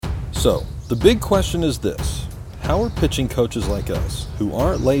So, the big question is this. How are pitching coaches like us, who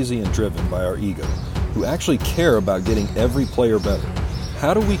aren't lazy and driven by our ego, who actually care about getting every player better,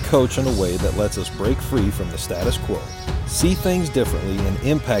 how do we coach in a way that lets us break free from the status quo, see things differently, and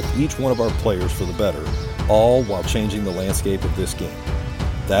impact each one of our players for the better, all while changing the landscape of this game?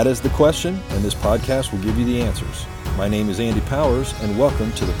 That is the question, and this podcast will give you the answers. My name is Andy Powers, and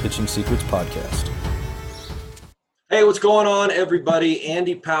welcome to the Pitching Secrets Podcast. Hey, what's going on, everybody?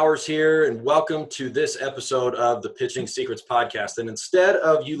 Andy Powers here, and welcome to this episode of the Pitching Secrets Podcast. And instead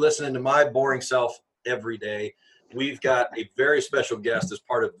of you listening to my boring self every day, we've got a very special guest as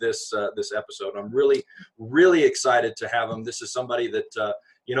part of this episode. I'm really excited to have him. This is somebody that,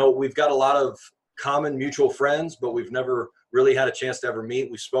 we've got a lot of common mutual friends, but we've never really had a chance to ever meet.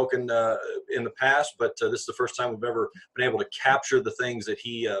 We've spoken in the past, but this is the first time we've ever been able to capture the things that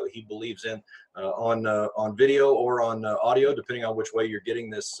he believes in on video or on audio, depending on which way you're getting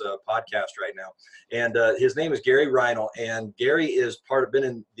this podcast right now. And his name is Gary Reinl, and Gary is been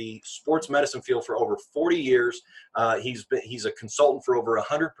in the sports medicine field for over 40 years. He's a consultant for over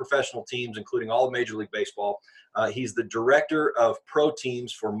 100 professional teams, including all of Major League Baseball. He's the director of pro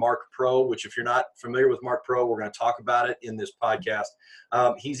teams for Mark Pro, which if you're not familiar with Mark Pro, we're going to talk about it in this podcast.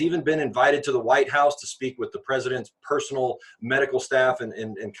 He's even been invited to the White House to speak with the president's personal medical staff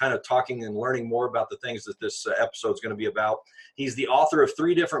and kind of talking and learning more about the things that this episode is going to be about. He's the author of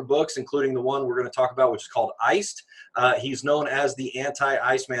 3 different books, including the one we're going to talk about, which is called Iced. He's known as the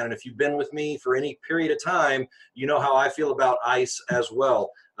Anti-Iceman, and if you've been with me for any period of time, you know how I feel about ice as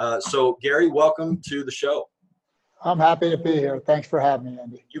well. So Gary, welcome to the show. I'm happy to be here. Thanks for having me,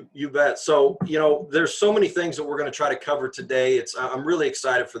 Andy. You bet. So, there's so many things that we're going to try to cover today. I'm really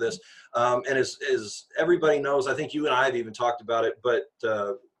excited for this. And as everybody knows, I think you and I have even talked about it, but,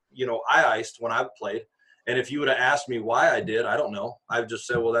 I iced when I played. And if you would have asked me why I did, I don't know. I've just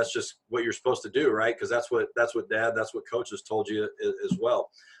said, well, that's just what you're supposed to do, right? Because that's what coaches told you as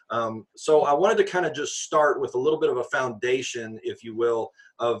well. So I wanted to kind of just start with a little bit of a foundation, if you will,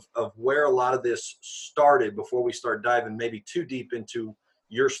 of where a lot of this started before we start diving maybe too deep into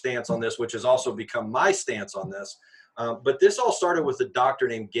your stance on this, which has also become my stance on this. But this all started with a doctor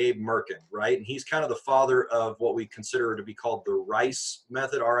named Gabe Merkin, right? And he's kind of the father of what we consider to be called the RICE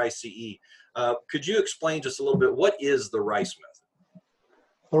method, R-I-C-E. Could you explain just a little bit, what is the RICE method?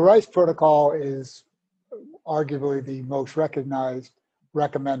 The RICE protocol is arguably the most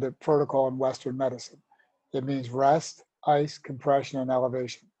recommended protocol in Western medicine. It means rest, ice, compression, and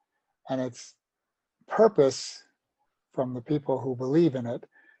elevation. And its purpose from the people who believe in it,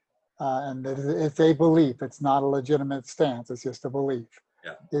 and it's a belief, it's not a legitimate stance, it's just a belief,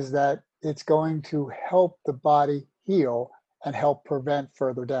 is that it's going to help the body heal and help prevent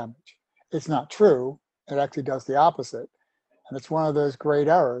further damage. It's not true. It actually does the opposite. And it's one of those great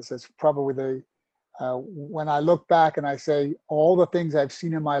errors. It's probably when I look back and I say all the things I've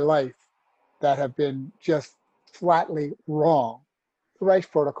seen in my life that have been just flatly wrong, the RICE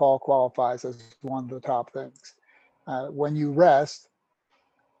protocol qualifies as one of the top things. When you rest,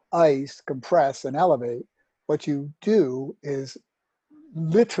 ice, compress, and elevate, what you do is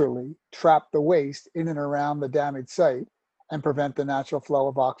literally trap the waste in and around the damaged site and prevent the natural flow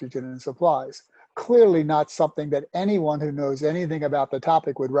of oxygen and supplies. Clearly not something that anyone who knows anything about the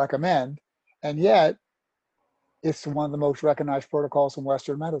topic would recommend, and yet it's one of the most recognized protocols in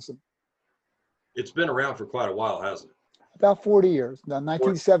Western medicine. It's been around for quite a while, hasn't it? About 40 years. Now, in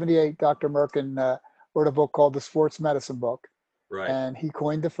 1978, Dr. Merkin wrote a book called the Sports Medicine Book, right? And he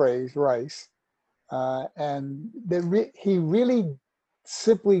coined the phrase RICE. He really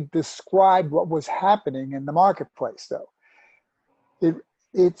simply described what was happening in the marketplace, though.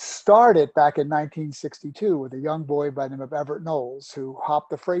 It started back in 1962 with a young boy by the name of Everett Knowles, who hopped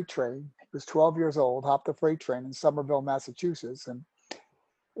the freight train. He was 12 years old, hopped the freight train in Somerville, Massachusetts, and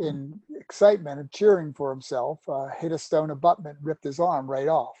in excitement and cheering for himself, hit a stone abutment, ripped his arm right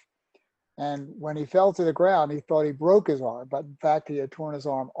off. And when he fell to the ground, he thought he broke his arm, but in fact, he had torn his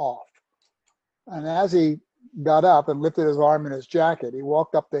arm off. And as he got up and lifted his arm in his jacket, he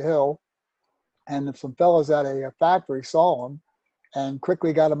walked up the hill, and some fellows at a factory saw him and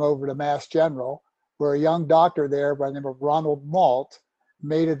quickly got him over to Mass General, where a young doctor there by the name of Ronald Malt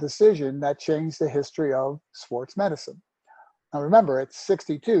made a decision that changed the history of sports medicine. Now remember, it's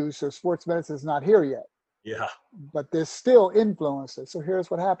 62, so sports medicine is not here yet. Yeah. But there's still influences. So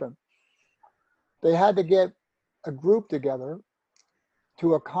here's what happened. They had to get a group together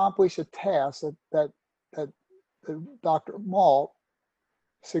to accomplish a task that Dr. Malt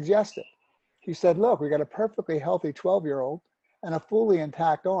suggested. He said, look, we got a perfectly healthy 12-year-old and a fully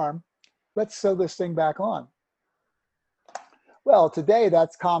intact arm. Let's sew this thing back on. Well, today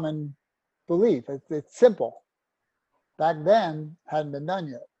that's common belief. It's simple. Back then, hadn't been done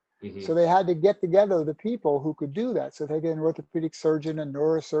yet. Mm-hmm. So they had to get together the people who could do that. So they get an orthopedic surgeon, a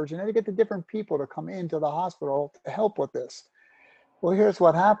neurosurgeon, and they get the different people to come into the hospital to help with this. Well, here's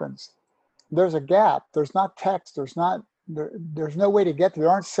what happens. There's a gap. There's not text. There's no way to get to. There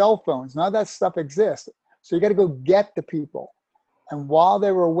aren't cell phones. None of that stuff exists. So you got to go get the people. And while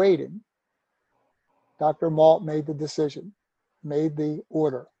they were waiting, Dr. Malt made the decision, made the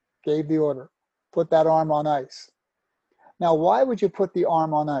order, gave the order, put that arm on ice. Now, why would you put the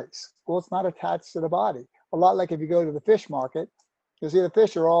arm on ice? Well, it's not attached to the body. A lot like if you go to the fish market, you'll see the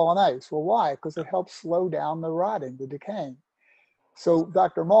fish are all on ice. Well, why? Because it helps slow down the rotting, the decaying. So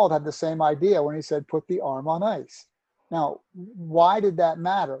Dr. Malt had the same idea when he said, put the arm on ice. Now, why did that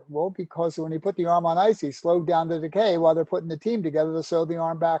matter? Well, because when he put the arm on ice, he slowed down the decay while they're putting the team together to sew the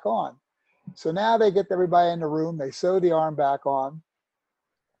arm back on. So now they get everybody in the room, they sew the arm back on.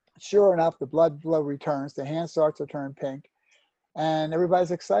 Sure enough, the blood flow returns, the hand starts to turn pink, and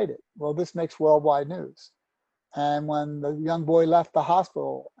everybody's excited. Well, this makes worldwide news. And when the young boy left the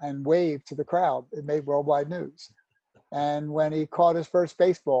hospital and waved to the crowd, it made worldwide news. And when he caught his first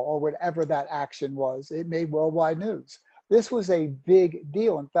baseball, or whatever that action was, it made worldwide news. This was a big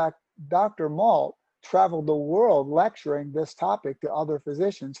deal. In fact, Dr. Malt traveled the world lecturing this topic to other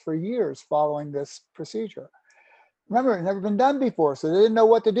physicians for years following this procedure. Remember, it had never been done before, so they didn't know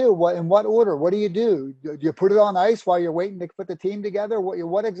what to do. In what order? What do? Do you put it on ice while you're waiting to put the team together?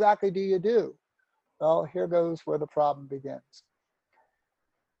 What exactly do you do? Well, here goes where the problem begins.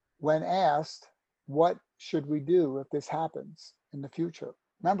 When asked, what should we do if this happens in the future?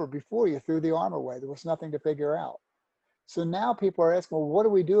 Remember, before you threw the arm away, there was nothing to figure out. So now people are asking, well, what do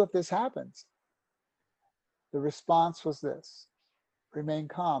we do if this happens? The response was this: remain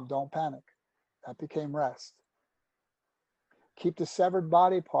calm, don't panic. That became rest. Keep the severed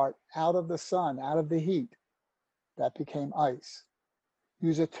body part out of the sun, out of the heat. That became ice.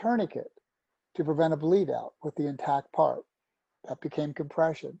 Use a tourniquet to prevent a bleed out with the intact part. That became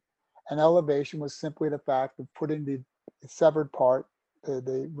compression. And elevation was simply the fact of putting the severed part,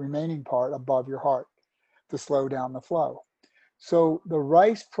 the remaining part, above your heart to slow down the flow. So the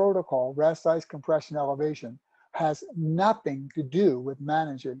RICE protocol, rest, ice, compression, elevation, has nothing to do with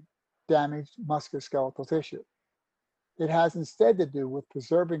managing damaged musculoskeletal tissue. It has instead to do with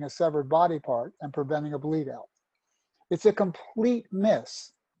preserving a severed body part and preventing a bleed out. It's a complete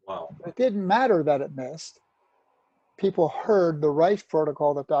miss. Wow. It didn't matter that it missed. People heard the RICE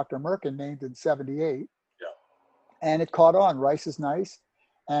protocol that Dr. Merkin named in '78, and it caught on. RICE is nice.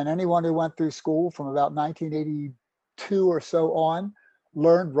 And anyone who went through school from about 1982 or so on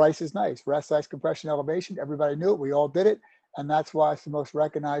learned RICE is nice. Rest, ice, compression, elevation. Everybody knew it. We all did it. And that's why it's the most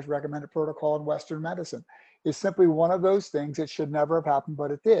recognized, recommended protocol in Western medicine. It's simply one of those things that should never have happened, but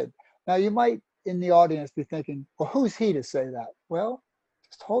it did. Now, you might, in the audience, be thinking, well, who's he to say that? Well,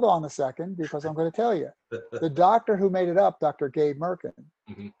 just hold on a second, because I'm going to tell you. The doctor who made it up, Dr. Gabe Merkin,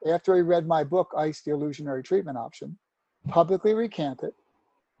 after he read my book, Ice, the Illusionary Treatment Option, publicly recanted,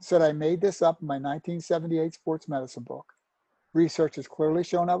 said I made this up in my 1978 sports medicine book. Research has clearly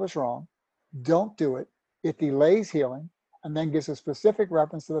shown I was wrong. Don't do it. It delays healing, and then gives a specific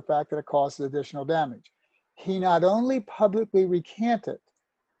reference to the fact that it causes additional damage. He not only publicly recanted,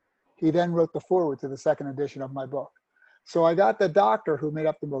 he then wrote the foreword to the second edition of my book. So I got the doctor who made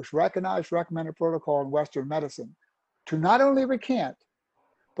up the most recognized, recommended protocol in Western medicine to not only recant,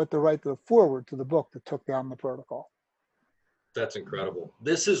 but to write the foreword to the book that took down the protocol. That's incredible.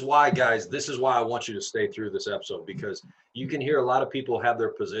 This is why, guys, this is why I want you to stay through this episode, because you can hear a lot of people have their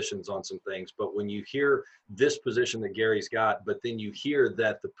positions on some things, but when you hear this position that Gary's got, but then you hear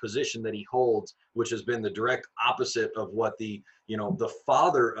that the position that he holds, which has been the direct opposite of what the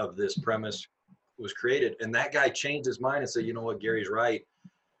father of this premise was created, and that guy changed his mind and said, you know what, Gary's right.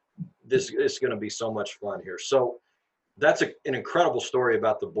 This is going to be so much fun here. So that's an incredible story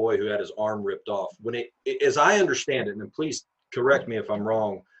about the boy who had his arm ripped off. As I understand it, and please correct me if I'm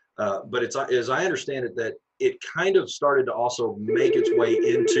wrong, but as I understand it, that it kind of started to also make its way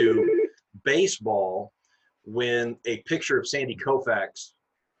into baseball when a picture of Sandy Koufax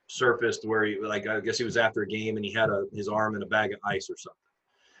surfaced where I guess he was after a game and he had his arm in a bag of ice or something.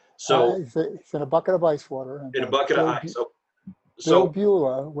 So it's in a bucket of ice water. In a bucket of ice. Bill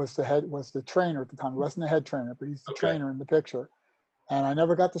Beulah was the trainer at the time. He wasn't the head trainer, but he's the trainer in the picture. And I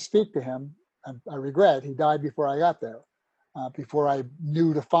never got to speak to him. And I regret he died before I got there, before I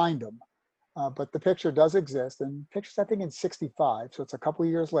knew to find him. But the picture does exist, and pictures I think in '65, so it's a couple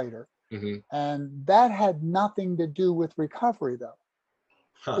of years later. And that had nothing to do with recovery,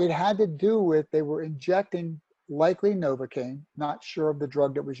 though. It had to do with they were injecting likely Novocaine, not sure of the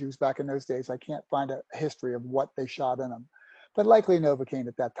drug that was used back in those days. I can't find a history of what they shot in them, but likely Novocaine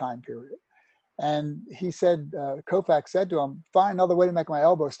at that time period. And he said, Koufax said to him, find another way to make my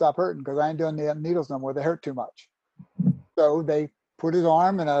elbow stop hurting because I ain't doing the needles no more. They hurt too much. So they put his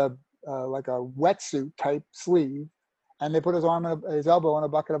arm in a like a wetsuit type sleeve, and they put his arm in his elbow in a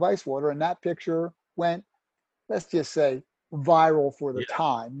bucket of ice water. And that picture went, let's just say, viral for the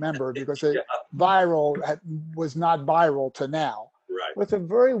time. Remember, because viral was not viral to now. Right. But it's a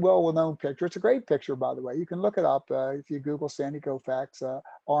very well-known picture. It's a great picture, by the way. You can look it up if you Google Sandy Koufax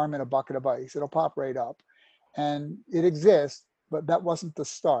arm in a bucket of ice. It'll pop right up. And it exists, but that wasn't the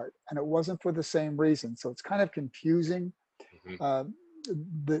start. And it wasn't for the same reason. So it's kind of confusing.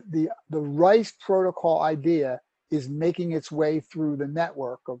 The Rice protocol idea is making its way through the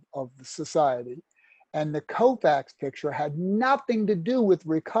network of the society. And the Koufax picture had nothing to do with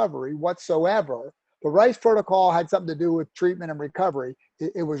recovery whatsoever. The Rice protocol had something to do with treatment and recovery.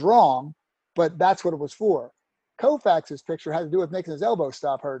 It was wrong, but that's what it was for. Koufax's picture had to do with making his elbow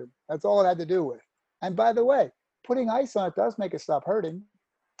stop hurting. That's all it had to do with. And by the way, putting ice on it does make it stop hurting.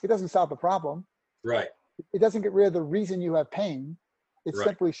 It doesn't solve the problem. Right. It doesn't get rid of the reason you have pain. It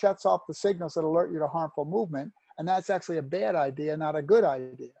simply shuts off the signals that alert you to harmful movement. And that's actually a bad idea, not a good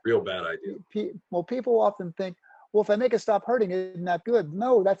idea. Real bad idea. Well, people often think, well, if I make it stop hurting, isn't that good?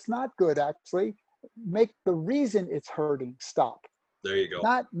 No, that's not good, actually. Make the reason it's hurting stop. There you go.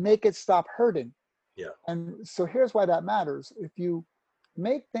 Not make it stop hurting. Yeah. And so here's why that matters. If you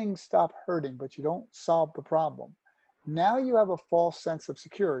make things stop hurting, but you don't solve the problem, now you have a false sense of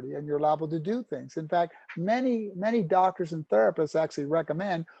security and you're liable to do things. In fact, many doctors and therapists actually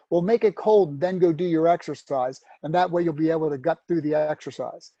recommend, well, make it cold and then go do your exercise. And that way you'll be able to gut through the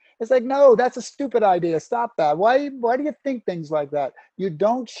exercise. It's like, no, that's a stupid idea. Stop that. Why do you think things like that? You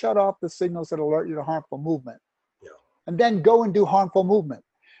don't shut off the signals that alert you to harmful movement. Yeah. And then go and do harmful movement.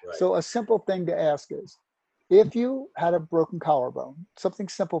 Right. So a simple thing to ask is, if you had a broken collarbone, something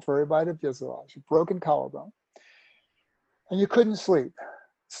simple for everybody to visualize, a broken collarbone, and you couldn't sleep.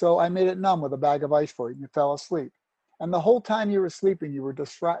 So I made it numb with a bag of ice for you and you fell asleep. And the whole time you were sleeping, you were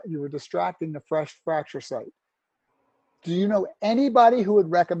distracting the fresh fracture site. Do you know anybody who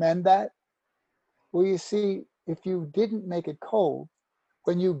would recommend that? Well, you see, if you didn't make it cold,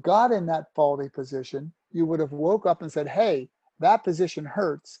 when you got in that faulty position, you would have woke up and said, hey, that position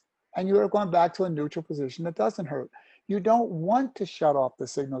hurts. And you would have gone back to a neutral position that doesn't hurt. You don't want to shut off the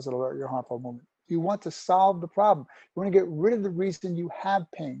signals that alert your harmful movement. You want to solve the problem. You want to get rid of the reason you have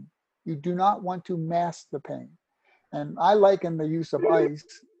pain. You do not want to mask the pain. And I liken the use of ice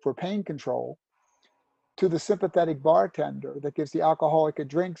for pain control to the sympathetic bartender that gives the alcoholic a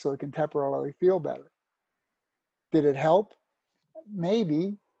drink so it can temporarily feel better. Did it help?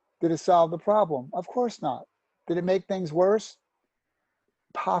 Maybe. Did it solve the problem? Of course not. Did it make things worse?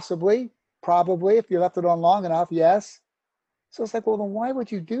 Possibly. Probably. If you left it on long enough, yes. So it's like, well, then why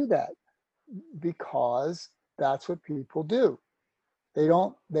would you do that? Because that's what people do. They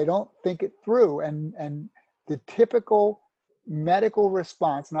don't think it through. And the typical medical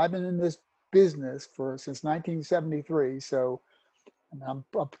response, and I've been in this business since 1973, so I'm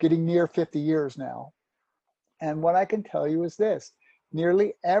getting near 50 years now. And what I can tell you is this: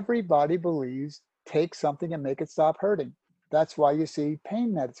 nearly everybody believes take something and make it stop hurting. That's why you see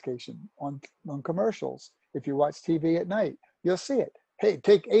pain medication on commercials. If you watch TV at night, you'll see it. Hey,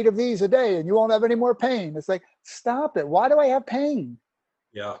 take 8 of these a day and you won't have any more pain. It's like, stop it. Why do I have pain?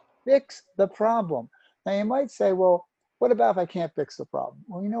 Yeah. Fix the problem. Now you might say, well, what about if I can't fix the problem?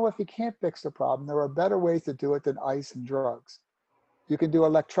 Well, if you can't fix the problem, there are better ways to do it than ice and drugs. You can do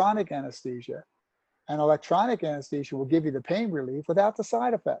electronic anesthesia, and electronic anesthesia will give you the pain relief without the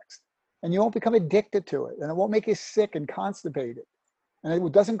side effects. And you won't become addicted to it, and it won't make you sick and constipated, and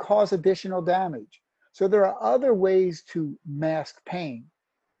it doesn't cause additional damage. So there are other ways to mask pain,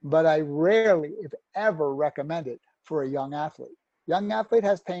 but I rarely, if ever, recommend it for a young athlete. Young athlete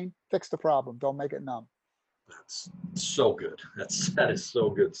has pain, fix the problem. Don't make it numb. That's so good. That is so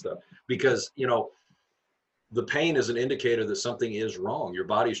good stuff. Because, the pain is an indicator that something is wrong. Your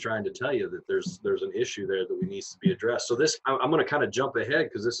body's trying to tell you that there's an issue there that needs to be addressed. So I'm going to kind of jump ahead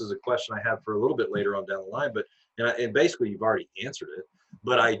because this is a question I have for a little bit later on down the line. But and basically you've already answered it.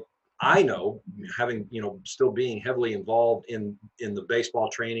 But I know, having still being heavily involved in the baseball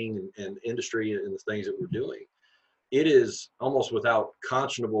training and industry and the things that we're doing, it is almost without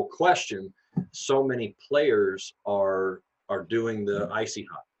conscionable question, so many players are doing the icy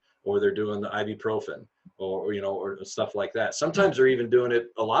hot, or they're doing the ibuprofen, or stuff like that. Sometimes they're even doing it.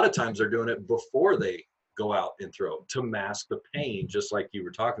 A lot of times they're doing it before they go out and throw to mask the pain, just like you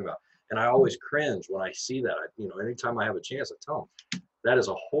were talking about. And I always cringe when I see that. Anytime I have a chance, I tell them that is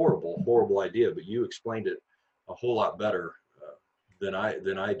a horrible, horrible idea. But you explained it a whole lot better than I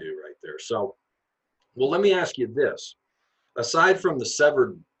do right there. So, well, let me ask you this: aside from the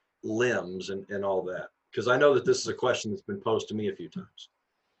severed limbs and all that, because I know that this is a question that's been posed to me a few times.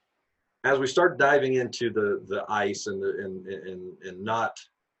 As we start diving into the ice and not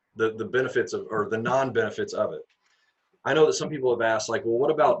the benefits of, or the non-benefits of it, I know that some people have asked, like, well,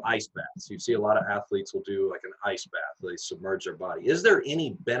 what about ice baths? You see a lot of athletes will do like an ice bath. They submerge their body. Is there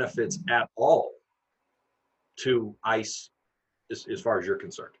any benefits at all to ice as far as you're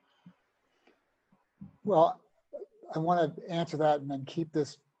concerned? Well, I want to answer that and then keep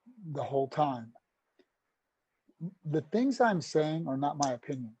this the whole time. The things I'm saying are not my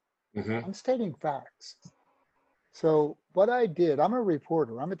opinion. Mm-hmm. I'm stating facts. So what I did, I'm a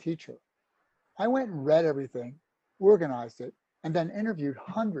reporter, I'm a teacher. I went and read everything, organized it, and then interviewed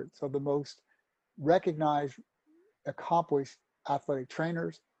hundreds of the most recognized, accomplished athletic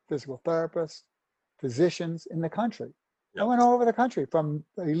trainers, physical therapists, physicians in the country. Yep. I went all over the country, from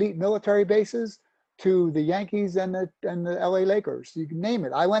elite military bases to the Yankees and the LA Lakers. You can name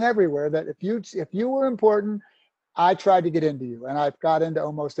it. I went everywhere. That if you were important, I tried to get into you, and I've got into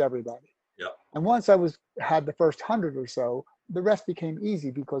almost everybody. Yep. And once had the first 100 or so, the rest became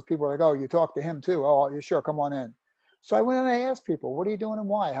easy because people were like, "Oh, you talked to him too? Oh, you sure? Come on in." So I went and I asked people, "What are you doing and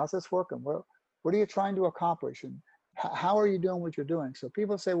why? How's this working? What are you trying to accomplish? And how are you doing what you're doing?" So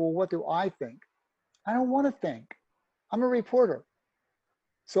people say, "Well, what do I think?" I don't want to think. I'm a reporter.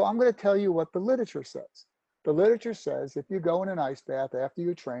 So I'm going to tell you what the literature says. The literature says if you go in an ice bath after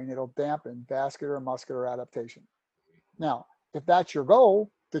you train, it'll dampen vascular and muscular adaptation. Now, if that's your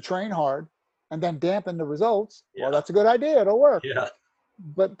goal, to train hard and then dampen the results, Yeah. well, that's a good idea. It'll work. Yeah.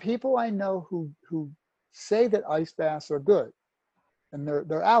 But people I know who say that ice baths are good, and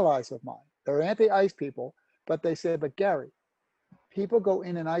they're allies of mine. They're anti-ice people, but they say, "But Gary, people go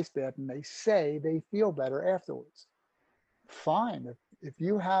in an ice bath and they say they feel better afterwards." Fine. If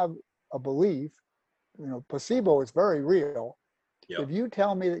you have a belief, placebo is very real. Yep. If you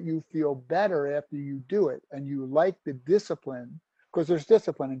tell me that you feel better after you do it and you like the discipline, because there's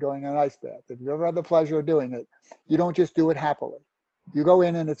discipline in going in an ice bath. If you ever had the pleasure of doing it, you don't just do it happily. You go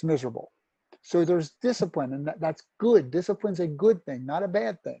in and it's miserable. So there's discipline, and that's good. Discipline's a good thing, not a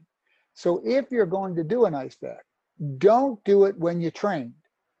bad thing. So if you're going to do an ice bath, don't do it when you trained.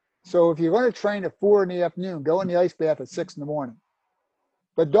 So if you're going to train at 4 in the afternoon, go in the ice bath at 6 in the morning.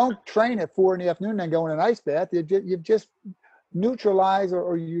 But don't train at 4 in the afternoon and then go in an ice bath. You've just neutralized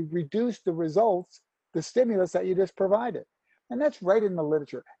or you reduce the results, the stimulus that you just provided. And that's right in the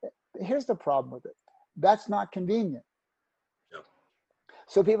literature. Here's the problem with it. That's not convenient. Yep.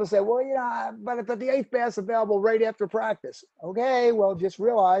 So people say, "Well, but the ice bath's available right after practice." Okay, well, just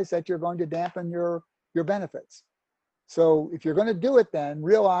realize that you're going to dampen your benefits. So if you're going to do it, then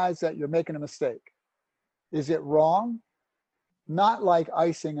realize that you're making a mistake. Is it wrong? Not like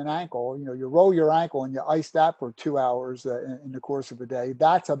icing an ankle. You roll your ankle and you ice that for 2 hours in the course of a day.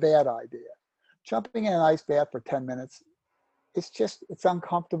 That's a bad idea. Jumping in an ice bath for 10 minutes, it's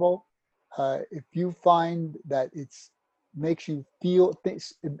uncomfortable. If you find that makes you feel,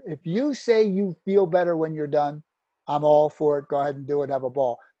 if you say you feel better when you're done, I'm all for it. Go ahead and do it. Have a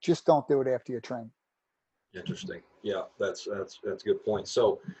ball. Just don't do it after you train. Interesting. Yeah, that's a good point.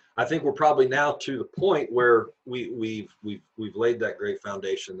 So I think we're probably now to the point where we've laid that great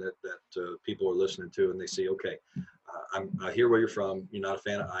foundation that people are listening to, and they see, okay, I hear where you're from. You're not a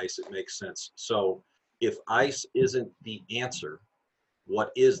fan of ice. It makes sense. So if ice isn't the answer,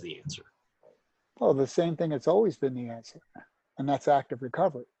 what is the answer? Well, the same thing that's always been the answer, and that's active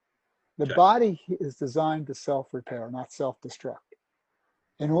recovery. The Okay. body is designed to self-repair, not self-destruct.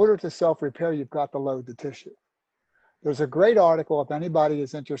 In order to self-repair, you've got to load the tissue. There's a great article, if anybody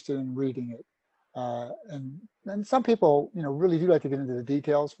is interested in reading it. And some people, really do like to get into the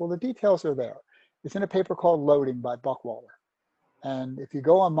details. Well, the details are there. It's in a paper called Loading by Buckwaller. And if you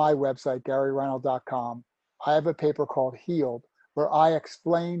go on my website, GaryReinl.com, I have a paper called Healed, where I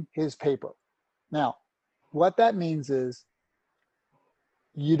explain his paper. Now, what that means is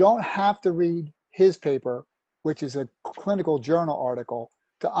you don't have to read his paper, which is a clinical journal article,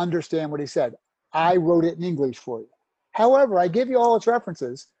 to understand what he said. I wrote it in English for you. However, I give you all its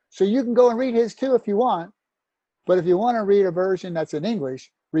references, so you can go and read his too if you want. But if you want to read a version that's in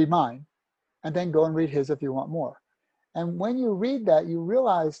English, read mine, and then go and read his if you want more. And when you read that, you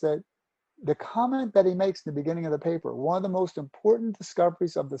realize that the comment that he makes in the beginning of the paper, one of the most important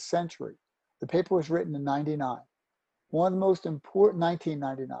discoveries of the century, the paper was written in 1999, one of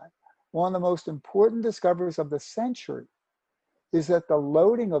the most important discoveries of the century is that the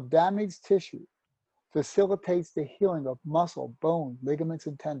loading of damaged tissue facilitates the healing of muscle, bone, ligaments,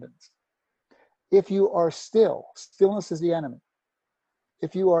 and tendons. If you are still, stillness is the enemy.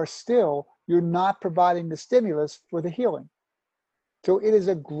 If you are still, you're not providing the stimulus for the healing. So it is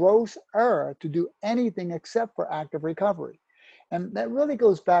a gross error to do anything except for active recovery. And that really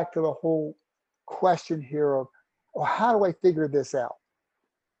goes back to the whole question here of, well, how do I figure this out?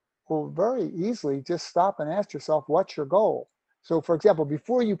 Well, very easily, just stop and ask yourself, what's your goal? So for example,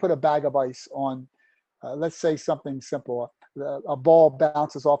 before you put a bag of ice on, let's say something simple, a ball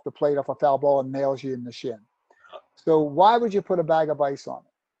bounces off the plate off a foul ball and nails you in the shin. So why would you put a bag of ice on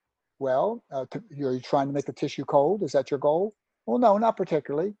it? Well, are you trying to make the tissue cold? Is that your goal? Well, no, not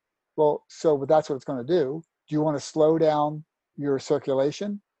particularly. Well, so that's what it's going to do. Do you want to slow down your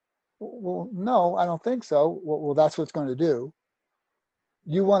circulation? Well, no, I don't think so. Well, that's what it's going to do.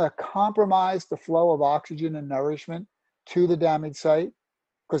 You want to compromise the flow of oxygen and nourishment to the damaged site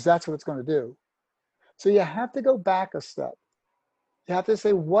because that's what it's going to do. So you have to go back a step. You have to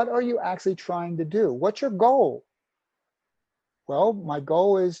say, what are you actually trying to do? What's your goal? Well, my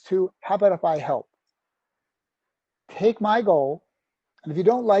goal is to, how about if I help? Take my goal, and if you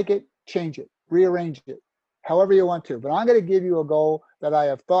don't like it, change it, rearrange it, however you want to. But I'm going to give you a goal that I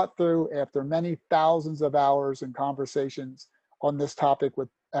have thought through after many thousands of hours and conversations on this topic with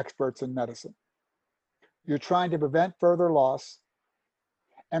experts in medicine. You're trying to prevent further loss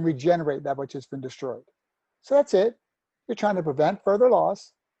and regenerate that which has been destroyed. So that's it. You're trying to prevent further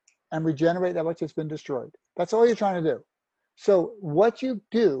loss and regenerate that which has been destroyed. That's all you're trying to do. So what you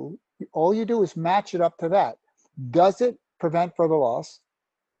do, all you do is match it up to that. Does it prevent further loss?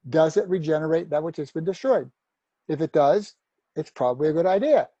 Does it regenerate that which has been destroyed? If it does, it's probably a good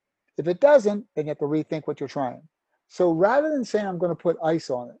idea. If it doesn't, then you have to rethink what you're trying. So rather than saying I'm going to put ice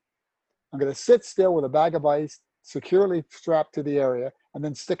on it, I'm going to sit still with a bag of ice securely strapped to the area and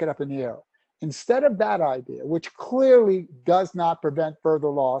then stick it up in the air. Instead of that idea, which clearly does not prevent further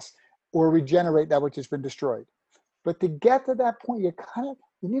loss or regenerate that which has been destroyed. But to get to that point, you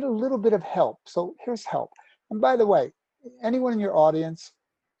need a little bit of help. So here's help. And by the way, anyone in your audience,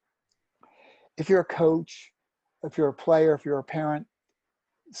 if you're a coach, if you're a player, if you're a parent,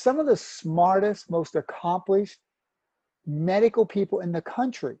 some of the smartest, most accomplished medical people in the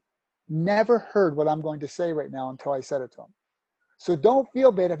country never heard what I'm going to say right now until I said it to them. So don't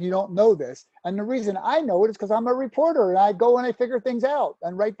feel bad if you don't know this. And the reason I know it is because I'm a reporter and I go and I figure things out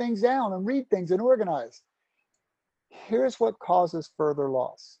and write things down and read things and organize. Here's what causes further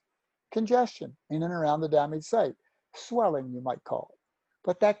loss. Congestion in and around the damaged site. Swelling, you might call it.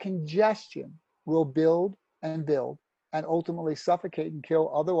 But that congestion will build and ultimately suffocate and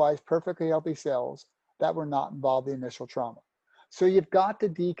kill otherwise perfectly healthy cells that were not involved in the initial trauma. So you've got to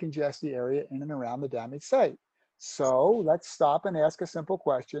decongest the area in and around the damaged site. So let's stop and ask a simple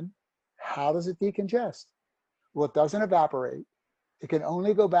question. How does it decongest? Well, it doesn't evaporate. It can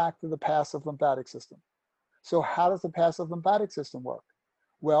only go back to the passive lymphatic system. So how does the passive lymphatic system work?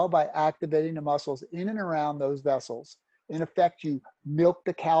 Well, by activating the muscles in and around those vessels. In effect, you milk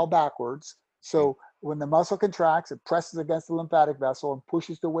the cow backwards. So when the muscle contracts, it presses against the lymphatic vessel and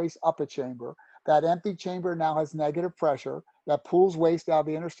pushes the waste up a chamber. That empty chamber now has negative pressure that pulls waste out of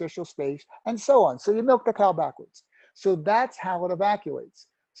the interstitial space and so on. So you milk the cow backwards. So that's how it evacuates.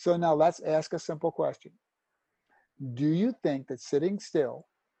 So now let's ask a simple question. Do you think that sitting still,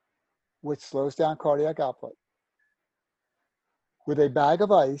 which slows down cardiac output, with a bag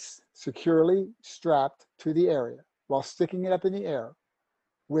of ice securely strapped to the area while sticking it up in the air,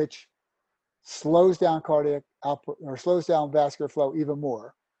 which slows down cardiac output or slows down vascular flow even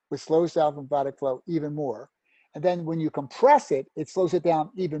more, which slows down lymphatic flow even more. And then when you compress it, it slows it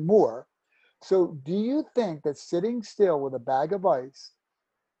down even more. So do you think that sitting still with a bag of ice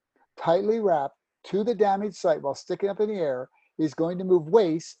tightly wrapped to the damaged site while sticking up in the air is going to move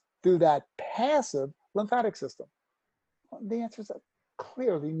waste through that passive lymphatic system? The answer is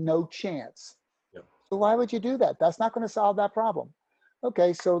clearly no chance. Yep. So why would you do that? That's not going to solve that problem.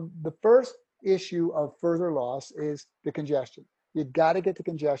 Okay, so the first issue of further loss is the congestion. You've got to get the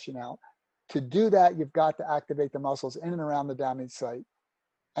congestion out. To do that, you've got to activate the muscles in and around the damaged site.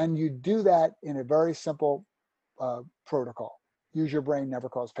 And you do that in a very simple protocol. Use your brain, never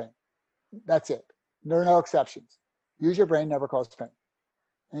cause pain. That's it. There are no exceptions. Use your brain, never cause pain.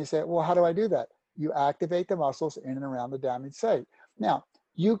 And you say, well, how do I do that? You activate the muscles in and around the damaged site. Now,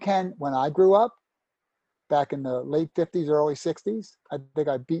 you can, when I grew up, back in the late 50s, early 60s, I think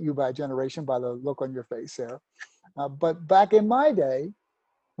I beat you by a generation by the look on your face there. But back in my day,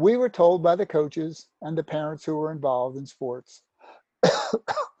 we were told by the coaches and the parents who were involved in sports,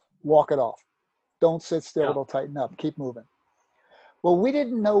 walk it off. Don't sit still, it'll tighten up, keep moving. Well, we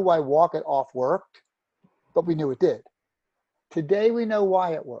didn't know why walk it off worked, but we knew it did. Today, we know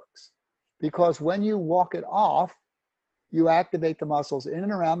why it works. Because when you walk it off, you activate the muscles in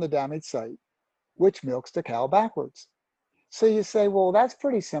and around the damaged site, which milks the cow backwards. So you say, well, that's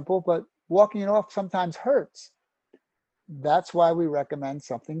pretty simple, but walking it off sometimes hurts. That's why we recommend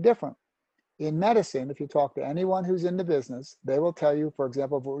something different. In medicine, if you talk to anyone who's in the business, they will tell you, for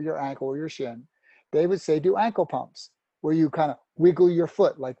example, for your ankle or your shin, they would say do ankle pumps, where you kind of wiggle your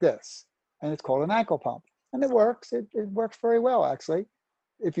foot like this. And it's called an ankle pump. And it works. It works very well, actually,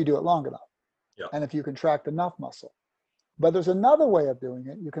 if you do it long enough. Yeah. And if you contract enough muscle. But there's another way of doing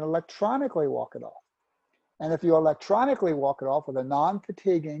it. You can electronically walk it off. And if you electronically walk it off with a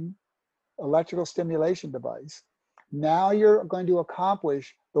non-fatiguing electrical stimulation device, now you're going to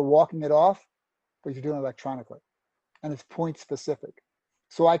accomplish the walking it off, but you're doing it electronically. And it's point specific.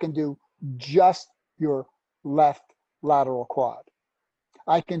 So I can do just your left lateral quad.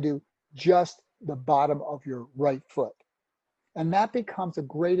 I can do just the bottom of your right foot. And that becomes a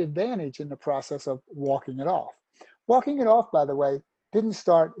great advantage in the process of walking it off. Walking it off, by the way, didn't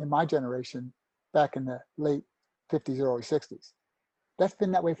start in my generation back in the late 50s, early 60s. That's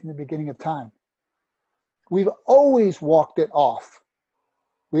been that way from the beginning of time. We've always walked it off.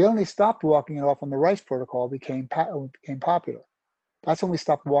 We only stopped walking it off when the Rice Protocol became popular. That's when we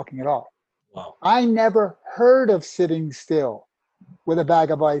stopped walking it off. Wow. I never heard of sitting still with a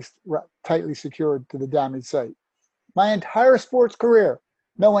bag of ice tightly secured to the damaged site. My entire sports career,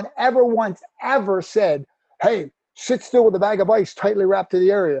 no one ever once ever said, hey, sit still with a bag of ice tightly wrapped to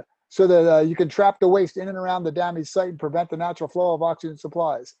the area so that you can trap the waste in and around the damaged site and prevent the natural flow of oxygen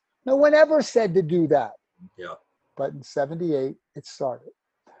supplies. No one ever said to do that. Yeah. But in 78, it started.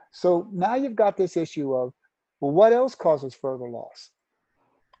 So now you've got this issue of, well, what else causes further loss?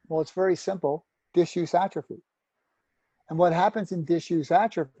 Well, it's very simple, disuse atrophy. And what happens in disuse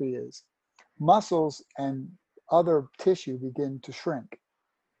atrophy is muscles and other tissue begin to shrink.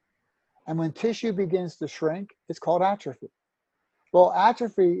 And when tissue begins to shrink, it's called atrophy. Well,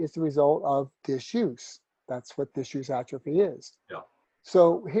 atrophy is the result of disuse. That's what disuse atrophy is. Yeah.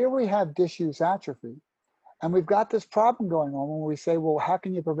 So here we have disuse atrophy, and we've got this problem going on when we say, well, how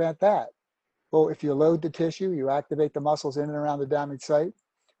can you prevent that? Well, if you load the tissue, you activate the muscles in and around the damaged site,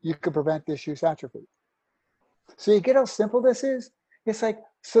 you can prevent disuse atrophy. So you get how simple this is? It's like,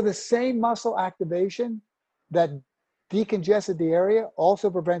 so the same muscle activation that decongested the area also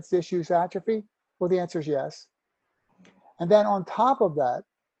prevents disuse atrophy? Well, the answer is yes. And then on top of that,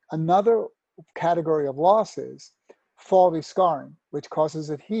 another category of loss is faulty scarring, which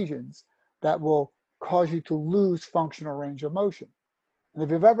causes adhesions that will cause you to lose functional range of motion. And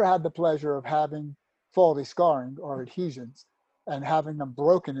if you've ever had the pleasure of having faulty scarring or adhesions and having them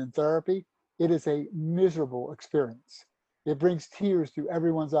broken in therapy, it is a miserable experience. It brings tears to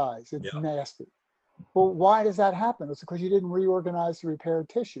everyone's eyes. It's nasty. Well, why does that happen? It's because you didn't reorganize the repaired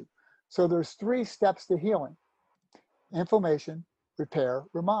tissue. So there's 3 steps to healing: inflammation, repair,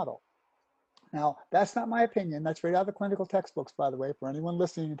 remodel. Now, that's not my opinion. That's right out of the clinical textbooks, by the way, for anyone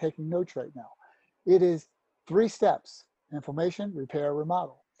listening and taking notes right now. It is 3 steps: inflammation, repair,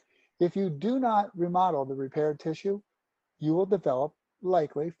 remodel. If you do not remodel the repaired tissue, you will develop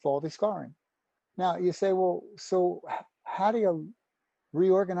likely faulty scarring. Now, you say, well, so how do you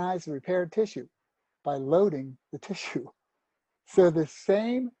reorganize the repaired tissue? By loading the tissue. So the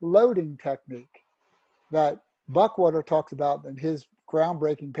same loading technique that Buckwater talks about in his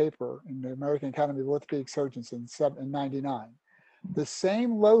groundbreaking paper in the American Academy of Orthopedic Surgeons in 99, the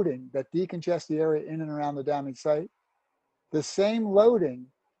same loading that decongest the area in and around the damaged site, the same loading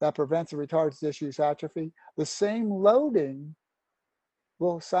that prevents or retards disuse atrophy, the same loading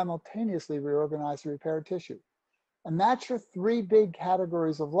will simultaneously reorganize the repaired tissue. And that's your 3 big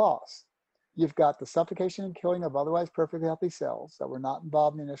categories of loss. You've got the suffocation and killing of otherwise perfectly healthy cells that were not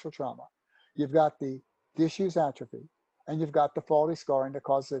involved in the initial trauma. You've got the disuse atrophy, and you've got the faulty scarring that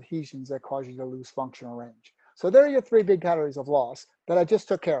causes adhesions that cause you to lose functional range. So there are your 3 big categories of loss that I just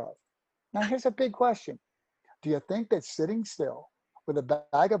took care of. Now here's a big question. Do you think that sitting still with a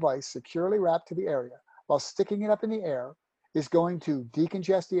bag of ice securely wrapped to the area while sticking it up in the air is going to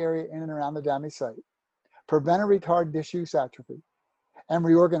decongest the area in and around the damaged site, prevent or retard disuse atrophy, and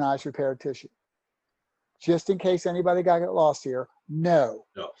reorganize repaired tissue? Just in case anybody got lost here, no.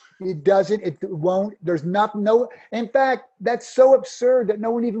 It doesn't, it won't, there's no, in fact, that's so absurd that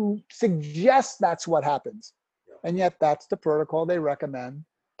no one even suggests that's what happens. And yet that's the protocol they recommend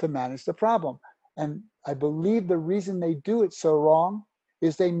to manage the problem. And I believe the reason they do it so wrong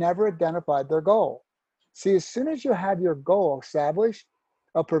is they never identified their goal. See, as soon as you have your goal established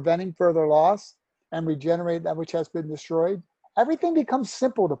of preventing further loss and regenerate that which has been destroyed, everything becomes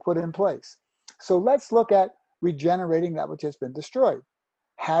simple to put in place. So let's look at regenerating that which has been destroyed.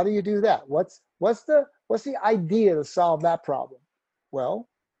 How do you do that? What's the idea to solve that problem? Well,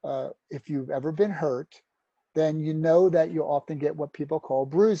 if you've ever been hurt, then you know that you often get what people call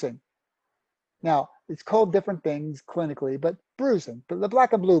bruising. Now, it's called different things clinically, but bruising, but the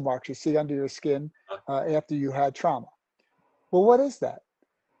black and blue marks you see under your skin after you had trauma. Well, what is that?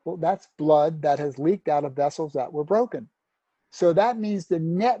 Well, that's blood that has leaked out of vessels that were broken. So that means the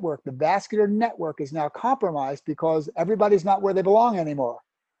network, the vascular network, is now compromised because everybody's not where they belong anymore.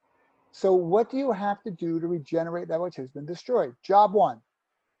 So what do you have to do to regenerate that which has been destroyed? Job one,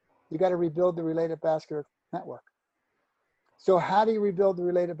 you got to rebuild the related vascular network. So how do you rebuild the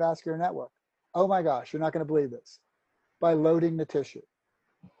related vascular network? Oh my gosh, you're not going to believe this. By loading the tissue.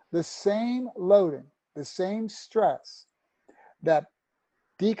 The same loading, the same stress that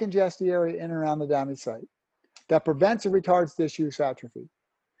decongest the area in and around the damaged site, that prevents or retards tissue atrophy,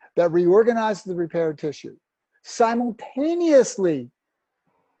 that reorganizes the repaired tissue, simultaneously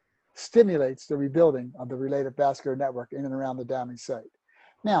stimulates the rebuilding of the related vascular network in and around the damaged site.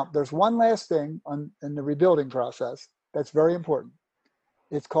 Now, there's one last thing in the rebuilding process that's very important.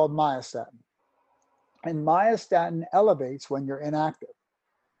 It's called myostatin. And myostatin elevates when you're inactive.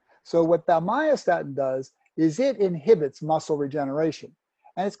 So what the myostatin does is it inhibits muscle regeneration.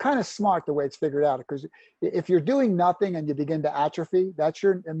 And it's kind of smart the way it's figured out, because if you're doing nothing and you begin to atrophy, that's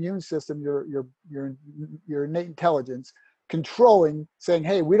your immune system, your innate intelligence controlling, saying,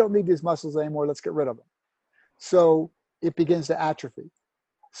 hey, we don't need these muscles anymore, let's get rid of them. So it begins to atrophy.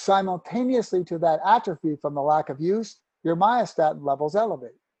 Simultaneously to that atrophy from the lack of use, your myostatin levels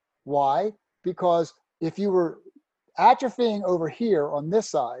elevate. Why? Because if you were atrophying over here on this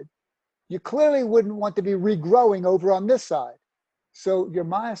side, you clearly wouldn't want to be regrowing over on this side. So your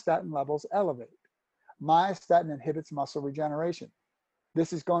myostatin levels elevate. Myostatin inhibits muscle regeneration.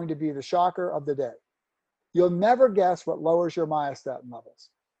 This is going to be the shocker of the day. You'll never guess what lowers your myostatin levels.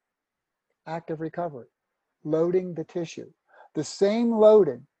 Active recovery, loading the tissue. The same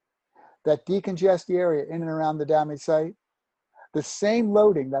loading that decongests the area in and around the damaged site, the same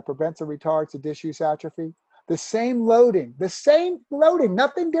loading that prevents or retards the disuse atrophy, the same loading,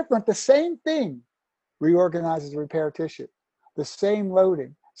 nothing different, the same thing reorganizes repair tissue. The same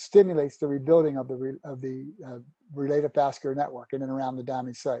loading stimulates the rebuilding of the related vascular network in and around the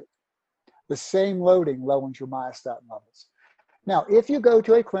damaged site. The same loading lowers your myostatin levels. Now, if you go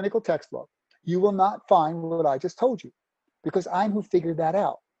to a clinical textbook, you will not find what I just told you, because I'm who figured that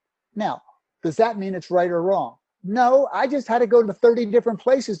out. Now, does that mean it's right or wrong? No, I just had to go to 30 different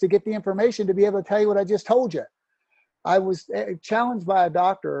places to get the information to be able to tell you what I just told you. I was challenged by a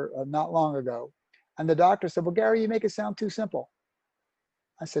doctor not long ago, and the doctor said, well, Gary, you make it sound too simple.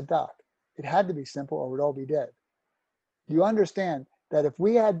 I said, Doc, it had to be simple or we'd all be dead. You understand that if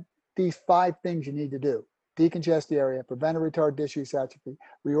we had these 5 things you need to do, decongest the area, prevent or retard disuse atrophy,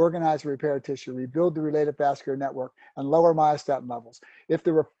 reorganize repair tissue, rebuild the related vascular network, and lower myostatin levels. If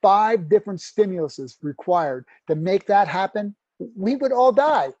there were 5 different stimuluses required to make that happen, we would all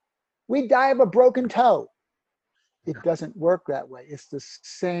die. We'd die of a broken toe. It doesn't work that way. It's the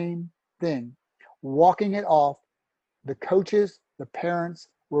same thing. Walking it off, the coaches, the parents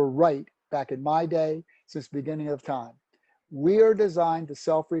were right back in my day since the beginning of time. We are designed to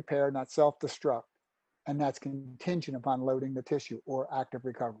self-repair, not self-destruct. And that's contingent upon loading the tissue or active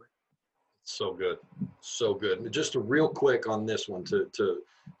recovery. So good. So good. Just a real quick on this one to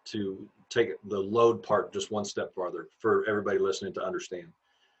take the load part just one step farther for everybody listening to understand.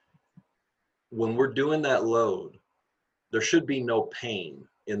 When we're doing that load, there should be no pain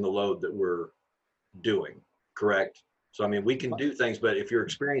in the load that we're doing, correct? So, I mean, we can do things, but if you're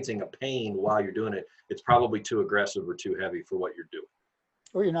experiencing a pain while you're doing it, it's probably too aggressive or too heavy for what you're doing.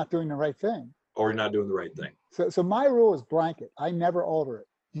 Or you're not doing the right thing. Or you're not doing the right thing. So my rule is blanket. I never alter it.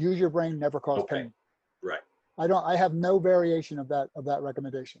 Use your brain, never cause pain. Right. I have no variation of that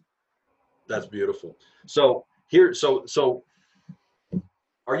recommendation. That's beautiful. So here, so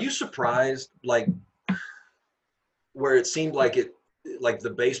are you surprised, like, where it seemed like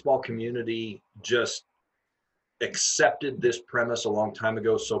the baseball community just accepted this premise a long time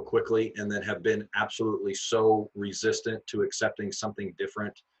ago so quickly, and then have been absolutely so resistant to accepting something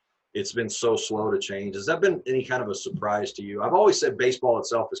different? It's been so slow to change. Has that been any kind of a surprise to you? I've always said baseball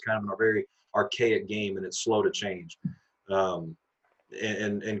itself is kind of a very archaic game, and it's slow to change. And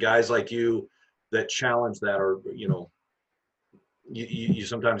guys like you that challenge that, are, you know, you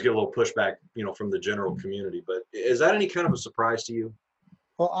sometimes get a little pushback, you know, from the general community. But is that any kind of a surprise to you?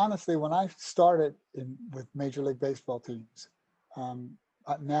 Well, honestly, when I started with Major League Baseball teams,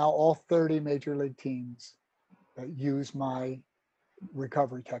 now all 30 Major League teams use my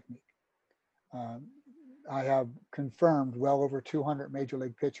recovery technique. I have confirmed well over 200 major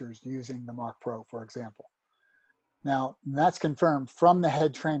league pitchers using the Mark Pro, for example. Now, that's confirmed from the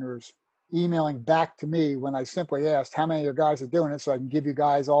head trainers emailing back to me when I simply asked how many of your guys are doing it so I can give you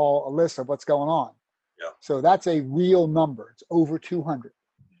guys all a list of what's going on. Yeah. So that's a real number. It's over 200.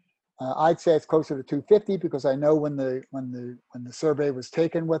 I'd say it's closer to 250 because I know when the survey was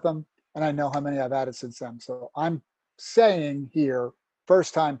taken with them, and I know how many I've added since then. So I'm saying here,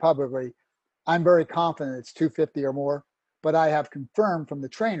 first time publicly, I'm very confident it's 250 or more, but I have confirmed from the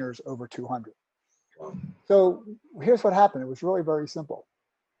trainers over 200. Wow. So here's what happened. It was really very simple.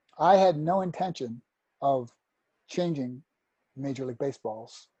 I had no intention of changing Major League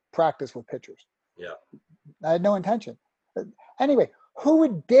Baseball's practice with pitchers. Yeah. I had no intention. Anyway, who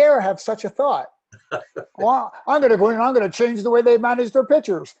would dare have such a thought? Well, I'm going to go in and I'm going to change the way they manage their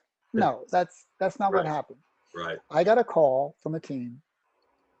pitchers. No, that's not what happened. Right. I got a call from a team,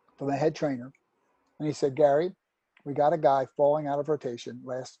 from a head trainer, and he said, Gary, we got a guy falling out of rotation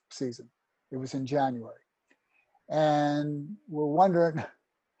last season. It was in January. And we're wondering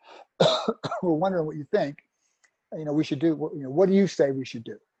what you think, we should do. What do you say we should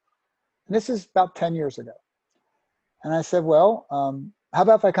do? And this is about 10 years ago. And I said, well, how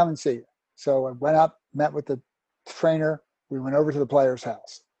about if I come and see you? So I went up, met with the trainer. We went over to the player's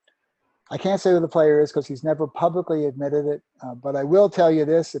house. I can't say who the player is because he's never publicly admitted it. But I will tell you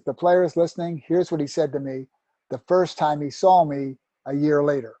this. If the player is listening, here's what he said to me the first time he saw me a year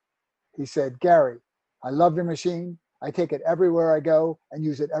later. He said, Gary, I love your machine. I take it everywhere I go and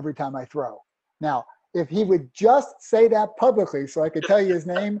use it every time I throw. Now, if he would just say that publicly so I could tell you his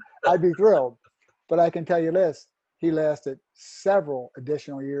name, I'd be thrilled. But I can tell you this. He lasted several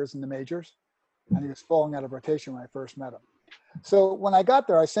additional years in the majors, and he was falling out of rotation when I first met him. So when I got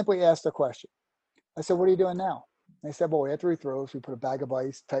there, I simply asked a question. I said, what are you doing now? And they said, well, after he throws, we put a bag of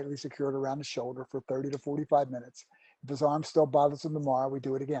ice tightly secured around his shoulder for 30 to 45 minutes. If his arm still bothers him tomorrow, we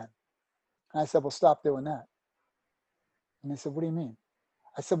do it again. And I said, well, stop doing that. And they said, what do you mean?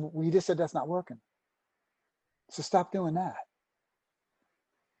 I said, well, you just said that's not working. So stop doing that.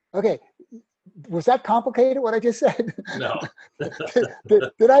 Okay. Was that complicated, what I just said? No.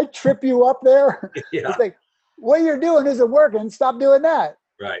 did I trip you up there? Yeah. It's like, what you're doing isn't working. Stop doing that.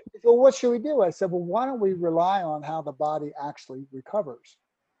 Right. So what should we do? I said, well, why don't we rely on how the body actually recovers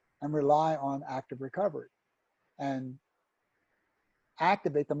and rely on active recovery and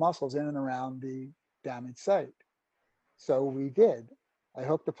activate the muscles in and around the damaged site. So we did. I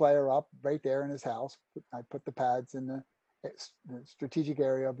hooked the player up right there in his house. I put the pads in the strategic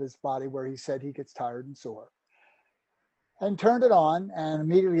area of his body where he said he gets tired and sore, and turned it on, and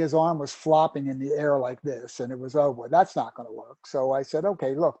immediately his arm was flopping in the air like this, and it was over. That's not going to work. So I said,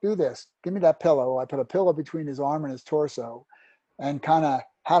 okay, look, do this. Give me that pillow. I put a pillow between his arm and his torso and kind of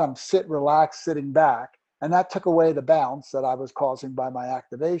had him sit relaxed, sitting back. And that took away the bounce that I was causing by my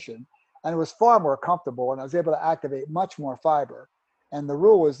activation. And it was far more comfortable, and I was able to activate much more fiber. And the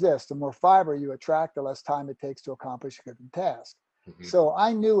rule is this: the more fiber you attract, the less time it takes to accomplish a given task. Mm-hmm. So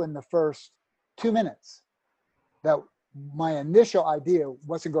I knew in the first 2 minutes that my initial idea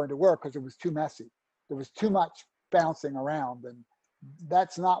wasn't going to work because it was too messy. There was too much bouncing around, and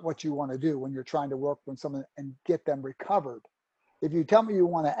that's not what you want to do when you're trying to work with someone and get them recovered. If you tell me you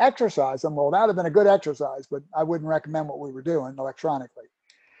want to exercise them, well, that would have been a good exercise, but I wouldn't recommend what we were doing electronically.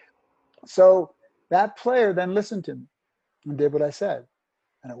 So that player then listened to me and did what I said,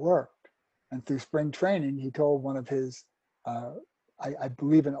 and it worked. And through spring training, he told one of his, I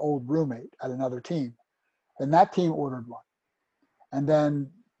believe an old roommate at another team, and that team ordered one. And then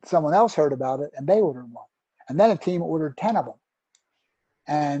someone else heard about it, and they ordered one. And then a team ordered 10 of them.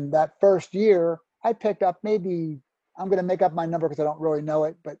 And that first year, I picked up maybe, I'm going to make up my number because I don't really know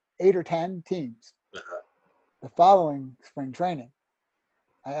it, but 8 or 10 teams. The following spring training,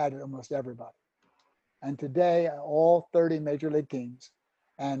 I added almost everybody. And today, all 30 major league teams.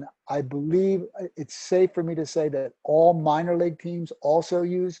 And I believe it's safe for me to say that all minor league teams also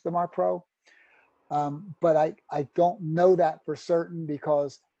use the Mark Pro. But I don't know that for certain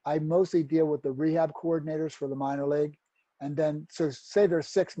because I mostly deal with the rehab coordinators for the minor league. And then, so say there's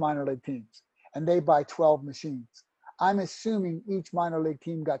 6 minor league teams and they buy 12 machines. I'm assuming each minor league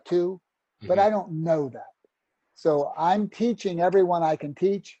team got 2, but I don't know that. So I'm teaching everyone I can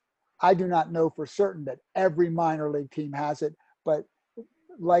teach. I do not know for certain that every minor league team has it, but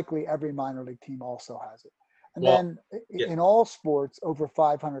likely every minor league team also has it. And then in all sports, over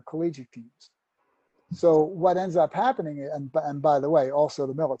 500 collegiate teams. So what ends up happening, and by the way, also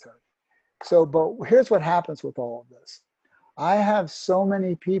the military. So, but here's what happens with all of this. I have so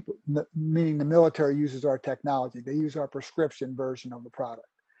many people, meaning the military uses our technology. They use our prescription version of the product.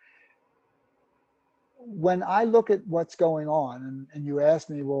 When I look at what's going on, and you ask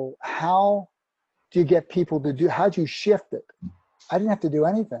me, well, how do you get people to do, how do you shift it? I didn't have to do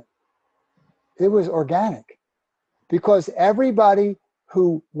anything. It was organic, because everybody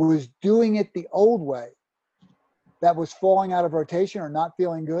who was doing it the old way, that was falling out of rotation or not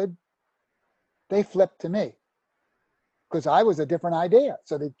feeling good, they flipped to me because I was a different idea.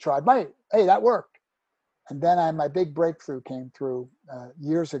 So they tried hey, that worked. And then my big breakthrough came through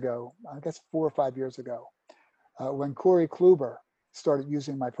years ago, I guess 4 or 5 years ago, when Corey Kluber started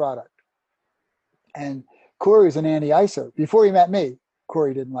using my product. And Corey was an anti-icer. Before he met me,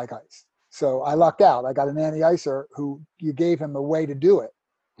 Corey didn't like ice. So I lucked out. I got an anti-icer who you gave him a way to do it.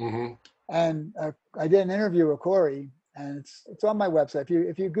 Mm-hmm. And I did an interview with Corey, and it's on my website.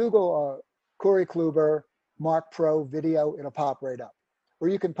 If you Google Corey Kluber Mark Pro video, it'll pop right up. Or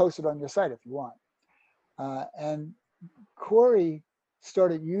you can post it on your site if you want. And Corey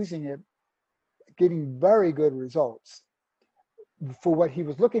started using it, getting very good results for what he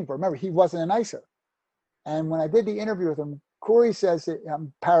was looking for. Remember, he wasn't an icer. And when I did the interview with him, Corey says,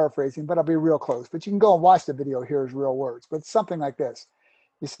 I'm paraphrasing, but I'll be real close. But you can go and watch the video, hear his real words. But it's something like this.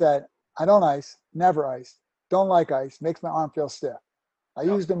 He said, I don't ice, never ice, don't like ice, makes my arm feel stiff. I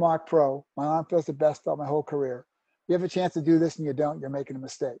use the Mark Pro. My arm feels the best of my whole career. You have a chance to do this and you don't, you're making a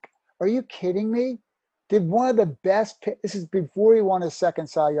mistake. Are you kidding me? Did one of the best, this is before he won his second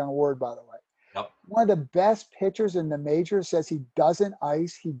Cy Young Award, by the way. Yep. One of the best pitchers in the majors says he doesn't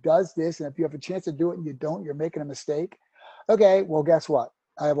ice, he does this, and if you have a chance to do it and you don't, you're making a mistake. Okay, well, guess what?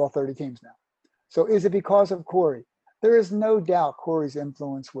 I have all 30 teams now. So is it because of Corey? There is no doubt Corey's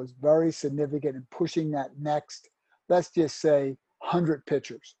influence was very significant in pushing that next, let's just say, 100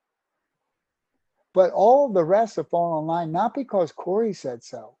 pitchers. But all the rest have fallen in line, not because Corey said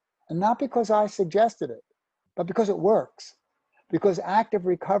so, and not because I suggested it, but because it works. Because active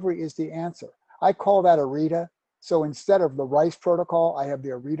recovery is the answer. I call that ARITA. So instead of the RICE protocol, I have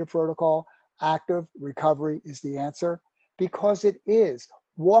the ARITA protocol. Active recovery is the answer, because it is.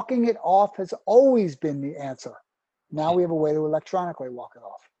 Walking it off has always been the answer. Now we have a way to electronically walk it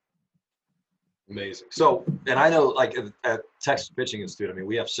off. Amazing. So, and I know, like at Texas Pitching Institute, I mean,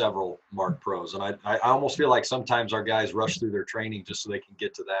 we have several Mark Pros, and I almost feel like sometimes our guys rush through their training just so they can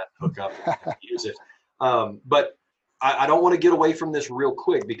get to that hookup and use it. But I don't want to get away from this real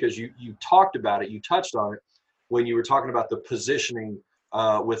quick, because you talked about it, you touched on it when you were talking about the positioning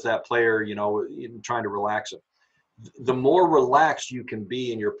with that player, you know, trying to relax him. The more relaxed you can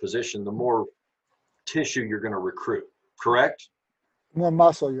be in your position, the more tissue you're going to recruit, correct? More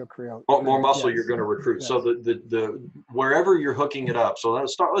muscle you'll create. More muscle you're going to recruit. Yes. So the wherever you're hooking it up. So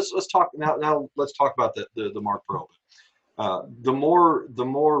let's talk now. Let's talk about the Mark Pro. The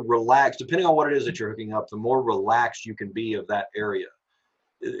more relaxed, depending on what it is that you're hooking up, the more relaxed you can be of that area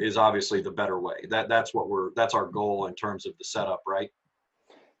is obviously the better way. That's our goal in terms of the setup, right?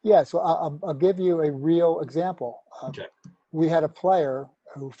 Yeah. So I'll give you a real example. Okay. We had a player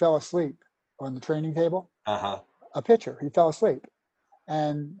who fell asleep on the training table. A pitcher. He fell asleep.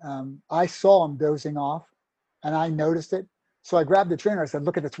 And I saw him dozing off, and I noticed it. So I grabbed the trainer. I said,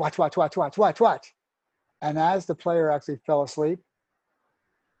 look at this, watch. And as the player actually fell asleep,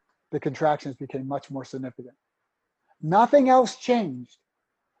 the contractions became much more significant. Nothing else changed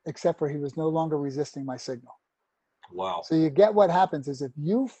except for he was no longer resisting my signal. Wow. So you get what happens is if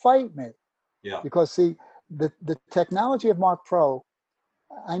you fight me, because see, the technology of Mark Pro,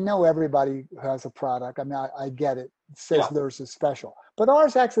 I know everybody has a product. I mean, I get it. It says theirs is special. But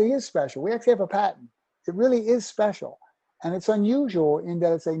ours actually is special. We actually have a patent. It really is special. And it's unusual in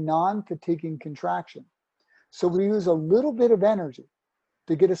that it's a non-fatiguing contraction. So we use a little bit of energy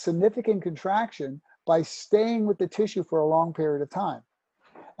to get a significant contraction by staying with the tissue for a long period of time.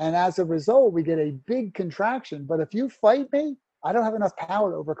 And as a result, we get a big contraction. But if you fight me, I don't have enough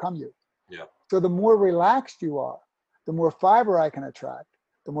power to overcome you. Yeah. So the more relaxed you are, the more fiber I can attract.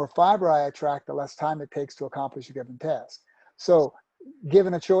 The more fiber I attract, the less time it takes to accomplish a given task. So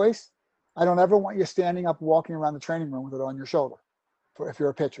given a choice, I don't ever want you standing up, walking around the training room with it on your shoulder, if you're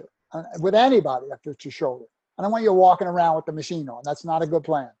a pitcher. With anybody, if it's your shoulder. I don't want you walking around with the machine on. That's not a good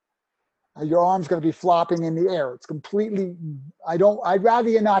plan. Your arm's going to be flopping in the air. It's completely, I'd rather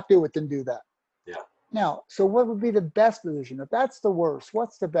you not do it than do that. Yeah. Now, so what would be the best position? If that's the worst,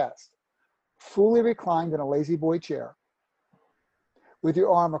 what's the best? Fully reclined in a lazy boy chair, with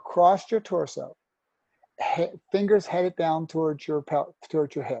your arm across your torso, fingers headed down towards your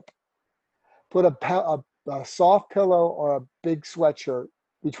hip. Put a soft pillow or a big sweatshirt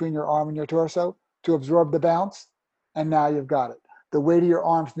between your arm and your torso to absorb the bounce. and now you've got it. The weight of your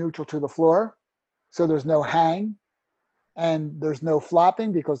arms neutral to the floor, so there's no hang, and there's no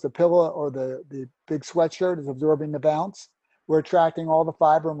flopping because the pillow or the big sweatshirt is absorbing the bounce. We're attracting all the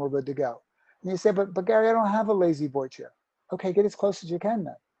fiber and we're good to go. And you say, but Gary, I don't have a lazy boy chair. Okay, get as close as you can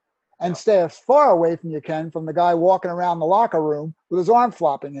then. And stay as far away from you can from the guy walking around the locker room with his arm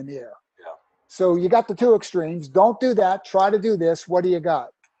flopping in the air. Yeah. So you got the two extremes. Don't do that. Try to do this. What do you got?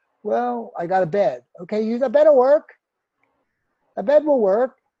 Well, I got a bed. Okay, use a bed will work. A bed will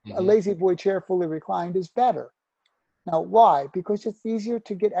work. Mm-hmm. A lazy boy chair fully reclined is better. Now, why? Because it's easier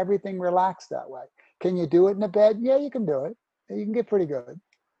to get everything relaxed that way. Can you do it in a bed? Yeah, you can do it. You can get pretty good.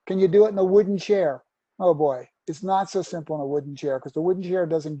 Can you do it in a wooden chair? Oh boy, it's not so simple in a wooden chair because the wooden chair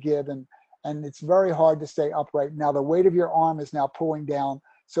doesn't give and it's very hard to stay upright. Now the weight of your arm is now pulling down,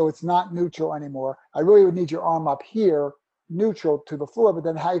 so it's not neutral anymore. I really would need your arm up here, neutral to the floor, but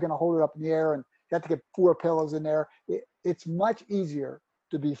then how are you going to hold it up in the air? And you have to get 4 pillows in there. It's much easier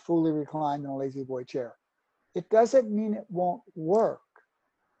to be fully reclined in a lazy boy chair. It doesn't mean it won't work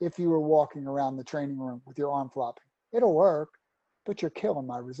if you were walking around the training room with your arm flopping. It'll work, but you're killing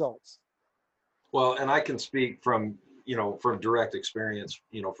my results. Well, and I can speak from, from direct experience,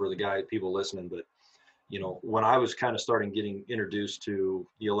 for the people listening, but, when I was kind of getting introduced to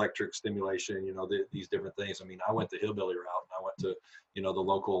the electric stimulation, these different things. I mean, I went the hillbilly route and I went to, the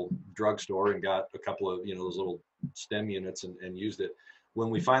local drugstore and got a couple of, those little stem units and used it. When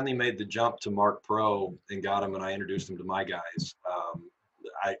we finally made the jump to Mark Pro and got them and I introduced them to my guys,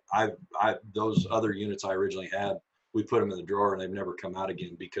 those other units I originally had, we put them in the drawer and they've never come out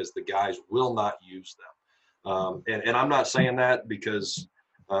again because the guys will not use them. And I'm not saying that because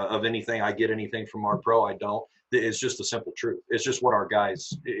of anything. I get anything from Mark Pro. I don't. It's just the simple truth. It's just what our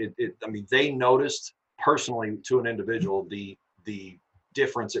guys, they noticed personally to an individual the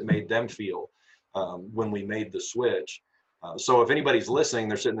difference it made them feel when we made the switch. So if anybody's listening,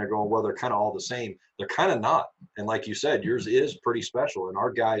 they're sitting there going, well, they're kind of all the same. They're kind of not. And like you said, yours is pretty special. And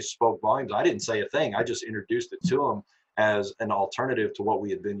our guys spoke volumes. I didn't say a thing. I just introduced it to them as an alternative to what we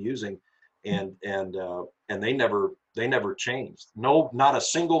had been using. And they never changed. No, not a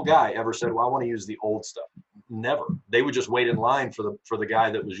single guy ever said, well, I want to use the old stuff. Never. They would just wait in line for the guy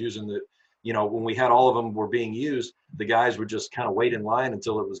that was using the, when we had all of them were being used, the guys would just kind of wait in line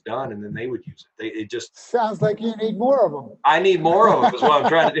until it was done, and then they would use it. It just sounds like you need more of them. I need more of them is what I'm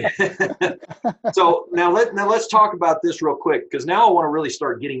trying to do. So now let's talk about this real quick, because now I want to really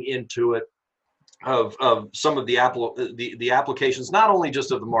start getting into it of some of the applications, not only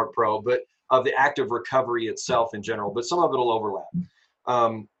just of the Mark Pro, but of the active recovery itself in general, but some of it will overlap.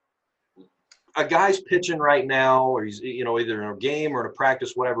 A guy's pitching right now, or he's either in a game or in a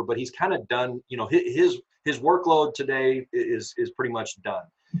practice, whatever, but he's kind of done. His workload today is pretty much done.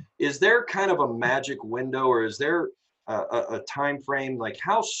 Is there kind of a magic window, or is there a time frame? Like,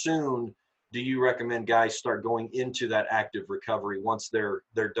 how soon do you recommend guys start going into that active recovery once they're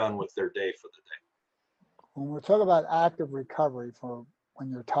done with their day for the day? When we're talking about active recovery for when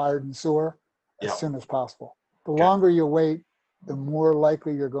you're tired and sore, as soon as possible. The longer you wait, the more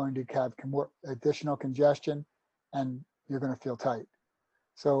likely you're going to have more additional congestion and you're going to feel tight.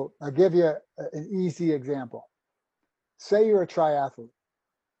 So I'll give you an easy example. Say you're a triathlete.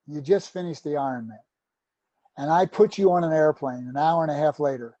 You just finished the Ironman. And I put you on an airplane an hour and a half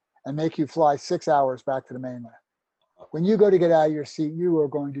later and make you fly 6 hours back to the mainland. When you go to get out of your seat, you are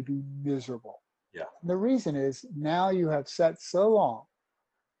going to be miserable. Yeah. And the reason is now you have sat so long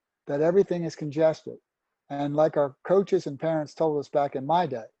that everything is congested. And like our coaches and parents told us back in my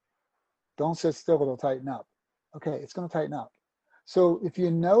day, don't sit still, it'll tighten up. Okay, it's going to tighten up. So if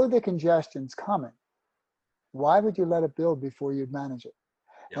you know the congestion's coming, why would you let it build before you'd manage it?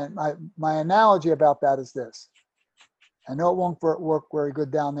 Yeah. And my analogy about that is this. I know it won't work very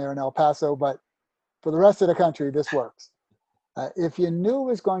good down there in El Paso, but for the rest of the country, this works. If you knew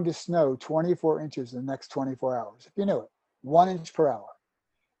it was going to snow 24 inches in the next 24 hours, if you knew it, 1 inch per hour,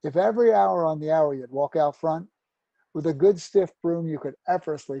 if every hour on the hour you'd walk out front, with a good stiff broom, you could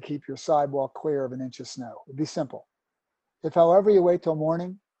effortlessly keep your sidewalk clear of 1 inch of snow. It'd be simple. If, however, you wait till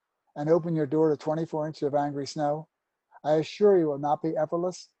morning and open your door to 24 inches of angry snow, I assure you it will not be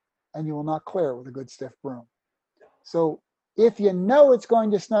effortless and you will not clear it with a good stiff broom. So if you know it's going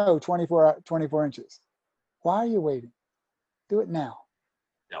to snow 24 inches, why are you waiting? Do it now.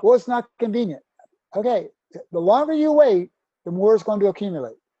 Yeah. Well, it's not convenient. Okay, the longer you wait, the more it's going to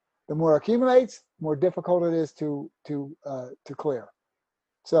accumulate. The more it accumulates, the more difficult it is to clear.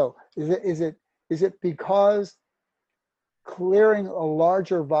 So is it because clearing a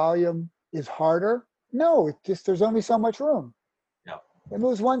larger volume is harder? No, it's just there's only so much room. Yeah. It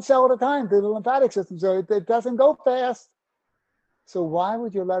moves one cell at a time through the lymphatic system, so it doesn't go fast. So why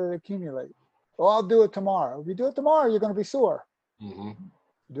would you let it accumulate? Well, I'll do it tomorrow. If you do it tomorrow, you're going to be sore. Mm-hmm.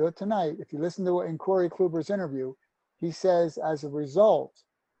 Do it tonight. If you listen to in Corey Kluber's interview, he says as a result,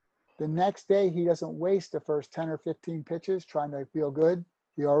 the next day he doesn't waste the first 10 or 15 pitches trying to feel good.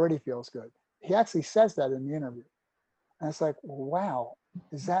 He already feels good. He actually says that in the interview. And it's like, wow,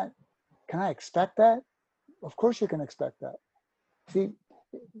 can I expect that? Of course you can expect that. See,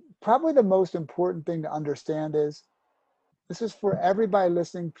 probably the most important thing to understand is, this is for everybody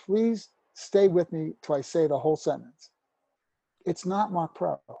listening. Please stay with me till I say the whole sentence. It's not Mach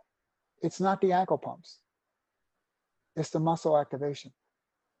Pro. It's not the ankle pumps. It's the muscle activation.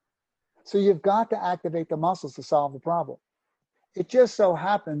 So you've got to activate the muscles to solve the problem. It just so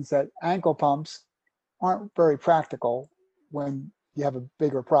happens that ankle pumps aren't very practical when you have a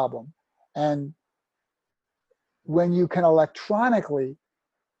bigger problem. And when you can electronically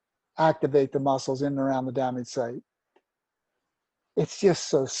activate the muscles in and around the damaged site, it's just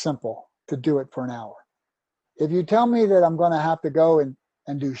so simple to do it for an hour. If you tell me that I'm going to have to go and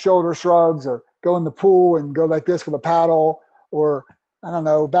do shoulder shrugs or go in the pool and go like this with a paddle, or I don't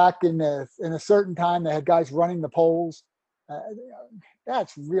know, back in a certain time they had guys running the poles,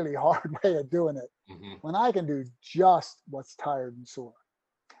 that's really hard way of doing it. Mm-hmm. When I can do just what's tired and sore.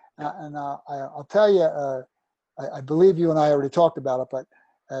 And I'll tell you, I believe you and I already talked about it,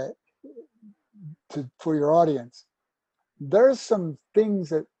 but for your audience, there's some things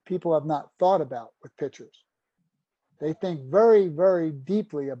that people have not thought about with pitchers. They think very, very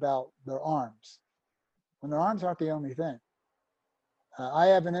deeply about their arms, when their arms aren't the only thing. I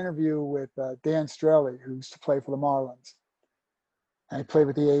have an interview with Dan Strelly, who used to play for the Marlins. And he played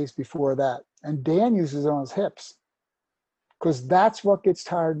with the A's before that. And Dan uses it on his hips because that's what gets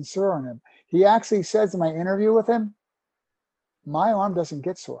tired and sore on him. He actually says in my interview with him, my arm doesn't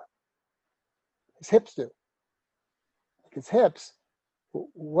get sore. His hips do. His hips,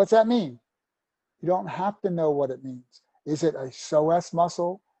 what's that mean? You don't have to know what it means. Is it a psoas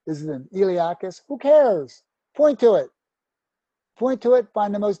muscle? Is it an iliacus? Who cares? Point to it. Point to it,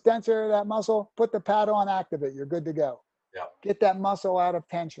 find the most dense area of that muscle, put the pad on, activate. You're good to go. Yeah. Get that muscle out of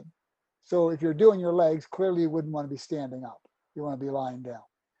tension. So if you're doing your legs, clearly you wouldn't want to be standing up. You want to be lying down.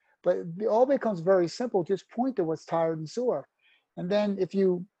 But it all becomes very simple. Just point to what's tired and sore. And then if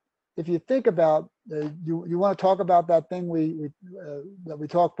you think about, you want to talk about that thing that we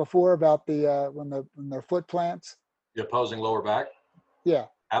talked before about the when their foot plants. The opposing lower back? Yeah.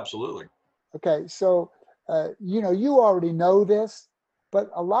 Absolutely. Okay, so you already know this, but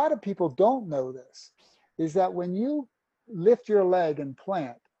a lot of people don't know this, is that when you lift your leg and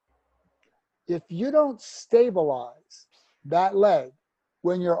plant, if you don't stabilize that leg,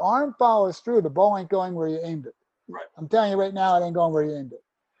 when your arm follows through, the ball ain't going where you aimed it. Right. I'm telling you right now, it ain't going where you aimed it.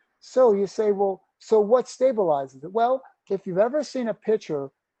 So you say, well, so what stabilizes it? Well, if you've ever seen a pitcher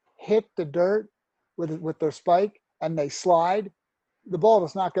hit the dirt with their spike and they slide, the ball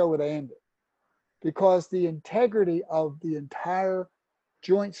does not go where they aimed it, because the integrity of the entire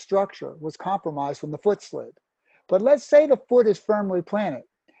joint structure was compromised when the foot slid. But let's say the foot is firmly planted.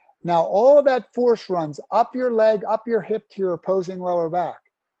 Now all of that force runs up your leg, up your hip to your opposing lower back.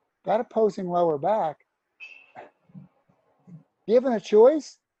 That opposing lower back, given a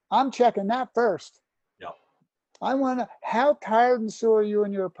choice, I'm checking that first. Yeah. I want to, how tired and sore are you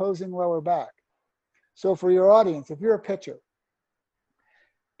in your opposing lower back? So for your audience, if you're a pitcher,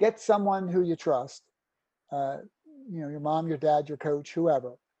 get someone who you trust, your mom, your dad, your coach,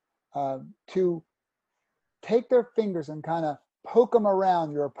 whoever, to take their fingers and kind of poke them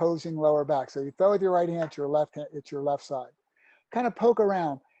around your opposing lower back. So you throw with your right hand, it's your left side. Kind of poke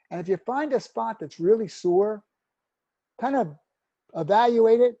around. And if you find a spot that's really sore, kind of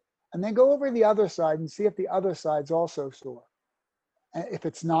evaluate it and then go over the other side and see if the other side's also sore. And if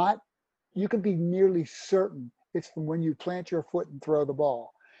it's not, you can be nearly certain it's from when you plant your foot and throw the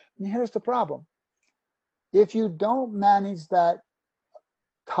ball. And here's the problem. If you don't manage that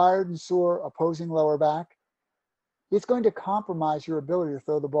tired and sore opposing lower back, it's going to compromise your ability to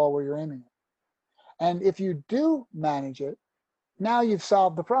throw the ball where you're aiming it. And if you do manage it, now you've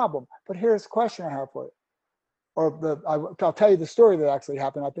solved the problem. But here's the question I have for you. I'll tell you the story that actually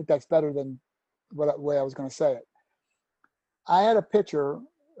happened. I think that's better than the way I was going to say it. I had a pitcher,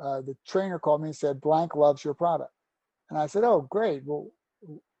 the trainer called me and said, blank loves your product. And I said, oh, great. Well,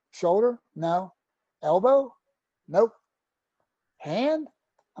 shoulder? No. Elbow? Nope. Hand?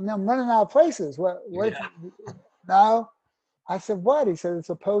 I mean, I'm running out of places. What Yeah. No. I said, what? He said, it's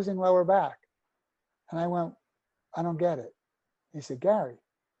opposing lower back. And I went, I don't get it. He said, Gary,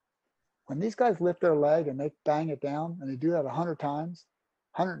 when these guys lift their leg and they bang it down and they do that 100 times,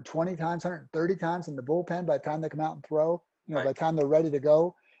 120 times, 130 times in the bullpen by the time they come out and throw, Right. by the time they're ready to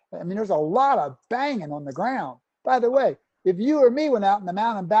go. I mean, there's a lot of banging on the ground. By the way, if you or me went out in the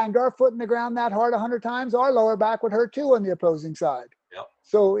mound and banged our foot in the ground that hard 100 times, our lower back would hurt too on the opposing side. Yep.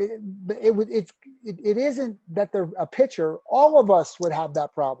 So it isn't that they're a pitcher. All of us would have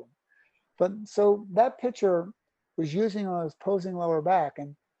that problem. But so that pitcher was using on his opposing lower back.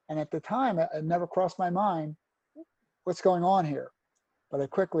 And at the time, it never crossed my mind, what's going on here? But I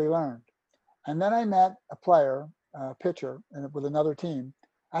quickly learned. And then I met a player, a pitcher, and with another team.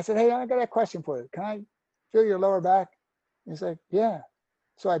 I said, hey, I got a question for you. Can I feel your lower back? He's like, yeah.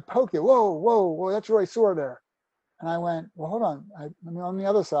 So I poked it. Whoa, that's really sore there. And I went, well, hold on. I'm on the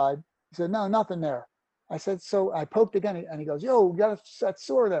other side. He said, no, nothing there. I said, so I poked again, and he goes, yo, that's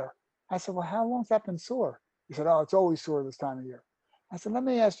sore there. I said, well, how long's that been sore? He said, oh, it's always sore this time of year. I said, let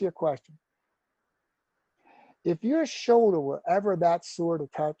me ask you a question. If your shoulder were ever that sore to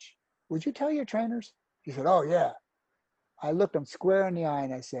touch, would you tell your trainers? He said, oh, yeah. I looked him square in the eye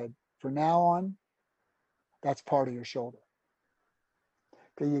and I said, from now on, that's part of your shoulder.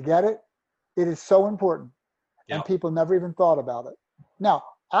 Do you get it? It is so important. Yeah. And people never even thought about it. Now,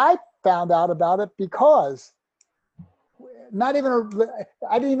 I found out about it because I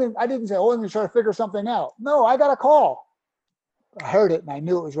didn't say, oh, I'm going to try to figure something out. No, I got a call. I heard it and I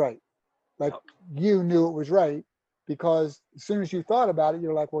knew it was right. Like you knew it was right because as soon as you thought about it,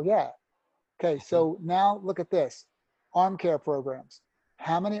 you're like, well, yeah. Okay, so now look at this. Arm care programs.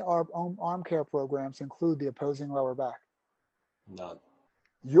 How many arm care programs include the opposing lower back? None.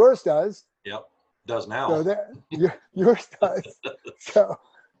 Yours does. Yep. Does now. So yours does.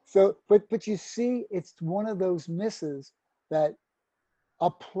 But you see, it's one of those misses that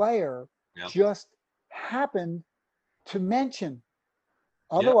a player just happened to mention.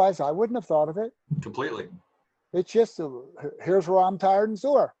 Otherwise, I wouldn't have thought of it. Completely. It's just, here's where I'm tired and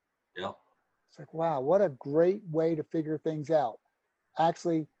sore. Yeah. It's like, wow, what a great way to figure things out.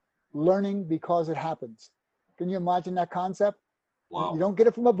 Actually learning because it happens. Can you imagine that concept? Wow. You don't get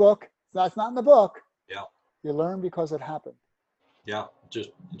it from a book. That's not in the book. Yeah. You learn because it happened. Yeah.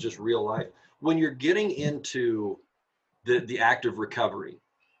 Just real life. When you're getting into the active recovery,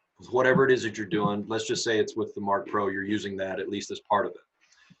 whatever it is that you're doing, let's just say it's with the Mark Pro, you're using that at least as part of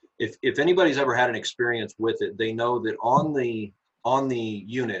it. If anybody's ever had an experience with it, they know that on the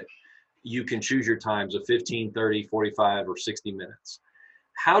unit, you can choose your times of 15, 30, 45, or 60 minutes.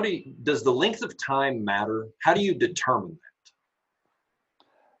 Does the length of time matter? How do you determine that?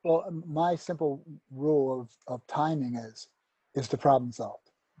 Well, my simple rule of timing is the problem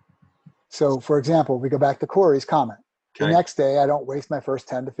solved. So for example, we go back to Corey's comment. Okay. The next day, I don't waste my first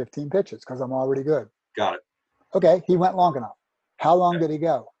 10 to 15 pitches because I'm already good. Got it. Okay, he went long enough. How long did he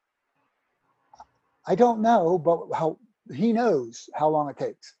go? I don't know, but he knows how long it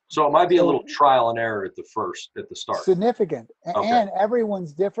takes. So it might be a little trial and error at the start. Significant. Okay. And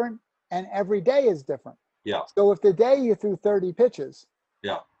everyone's different, and every day is different. Yeah. So if the day you threw 30 pitches,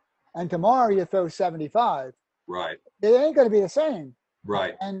 Yeah. and tomorrow you throw 75, Right. it ain't going to be the same.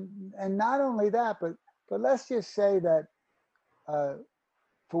 Right. And not only that, but let's just say that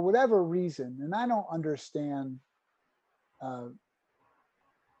for whatever reason, and I don't understand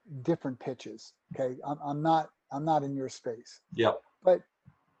different pitches. Okay, I'm not in your space. Yep. But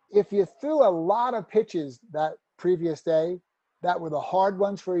if you threw a lot of pitches that previous day that were the hard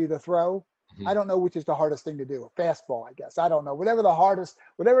ones for you to throw, I don't know which is the hardest thing to do. A fastball, I guess. I don't know.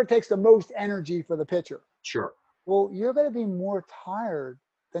 Whatever takes the most energy for the pitcher. Sure. Well, you're going to be more tired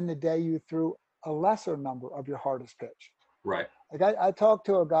than the day you threw a lesser number of your hardest pitch. Right. Like I talked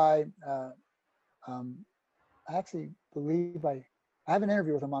to a guy, I actually believe I have an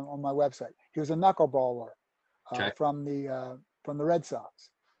interview with him on my website. He was a knuckleballer from the Red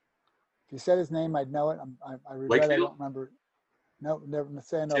Sox. If you said his name, I'd know it. I regret Wakefield? I don't remember. No, never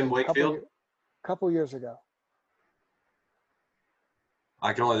say no. Tim Wakefield? Couple years ago.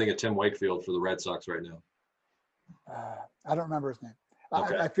 I can only think of Tim Wakefield for the Red Sox right now. I don't remember his name.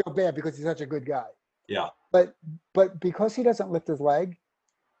 Okay. I feel bad because he's such a good guy. Yeah. But because he doesn't lift his leg,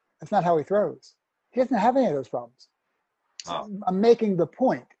 that's not how he throws. He doesn't have any of those problems. Oh. I'm making the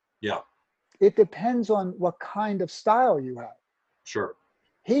point. Yeah. It depends on what kind of style you have. Sure.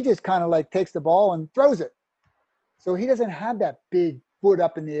 He just kind of like takes the ball and throws it. So he doesn't have that big foot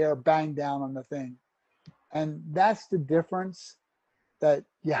up in the air, bang down on the thing. And that's the difference that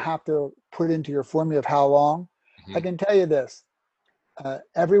you have to put into your formula of how long. I can tell you this.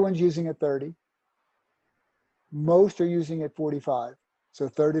 Everyone's using it 30. Most are using it 45. So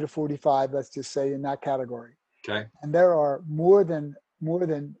 30 to 45, let's just say in that category. Okay. And there are more than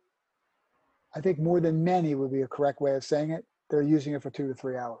I think more than many would be a correct way of saying it they're using it for 2 to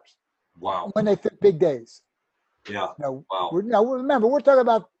 3 hours. Wow. When they fit big days. Yeah. No, Wow. Remember, we're talking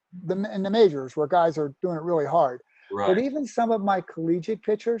about in the majors where guys are doing it really hard. Right. But even some of my collegiate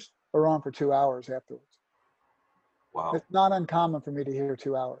pitchers are on for 2 hours afterwards. Wow. It's not uncommon for me to hear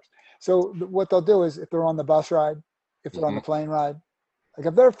 2 hours. So what they'll do is if they're on the bus ride, if they're on the plane ride, like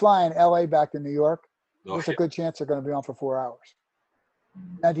if they're flying LA back to New York, there's a good chance they're going to be on for 4 hours.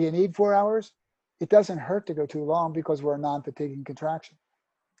 Now, do you need 4 hours? It doesn't hurt to go too long because we're a non-fatiguing contraction.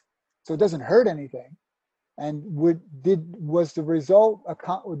 So it doesn't hurt anything. And was the result,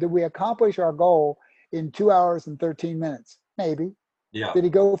 did we accomplish our goal in 2 hours and 13 minutes? Maybe. Yeah. Did he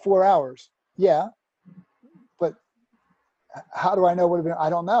go 4 hours? Yeah. But how do I know what it been? I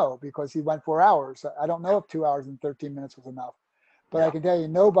don't know because he went 4 hours. I don't know if 2 hours and 13 minutes was enough. But I can tell you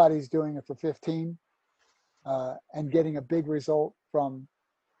nobody's doing it for 15 and getting a big result from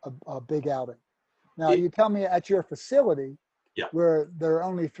a big outing. Now, you tell me at your facility where they're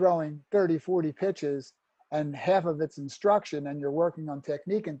only throwing 30, 40 pitches and half of it's instruction and you're working on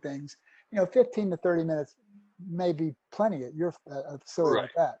technique and things, 15 to 30 minutes may be plenty at your facility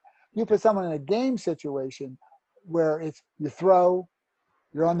like that. You put someone in a game situation where it's you throw,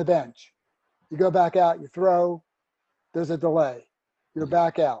 you're on the bench. You go back out, you throw, there's a delay. You're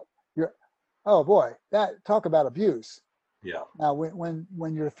back out. Oh boy, talk about abuse. Yeah. Now,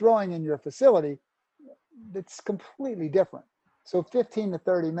 when you're throwing in your facility, it's completely different. So 15 to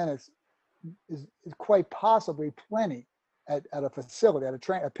 30 minutes is quite possibly plenty at a facility, at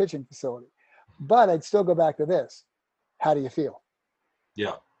a pitching facility. But I'd still go back to this. How do you feel?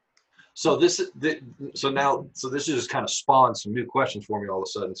 Yeah. So this is just kind of spawned some new questions for me all of a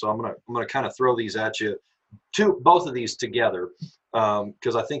sudden. So I'm gonna kind of throw these at you, both of these together,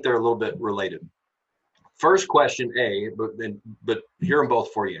 because I think they're a little bit related. First question A, but hear them both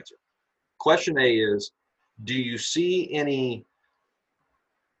before you answer. Question A is, do you see any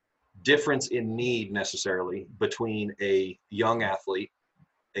difference in need necessarily between a young athlete,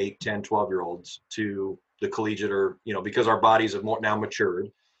 8, 10, 12-year-olds, to the collegiate or, because our bodies have now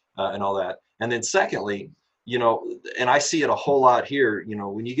matured and all that. And then secondly, and I see it a whole lot here,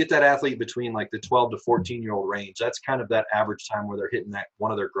 when you get that athlete between like the 12 to 14-year-old range, that's kind of that average time where they're hitting that one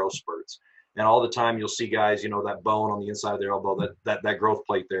of their growth spurts. And all the time you'll see guys, that bone on the inside of their elbow, that growth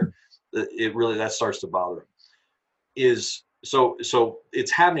plate there, that starts to bother them. So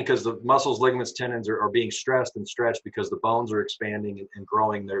it's happening because the muscles, ligaments, tendons are being stressed and stretched because the bones are expanding and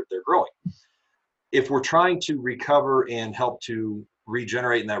growing. They're growing. If we're trying to recover and help to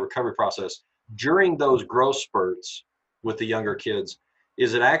regenerate in that recovery process during those growth spurts with the younger kids,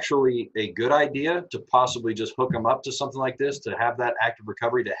 is it actually a good idea to possibly just hook them up to something like this to have that active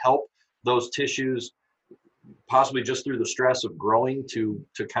recovery to help those tissues possibly just through the stress of growing to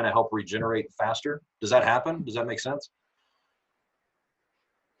kind of help regenerate faster? Does that happen? Does that make sense?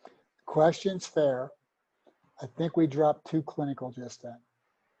 Question's fair. I think we dropped too clinical just then.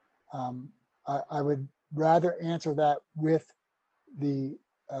 I would rather answer that with the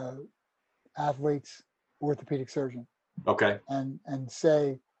athlete's orthopedic surgeon. Okay. And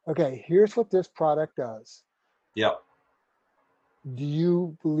say, okay, here's what this product does. Yeah. Do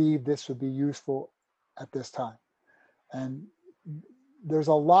you believe this would be useful at this time? And there's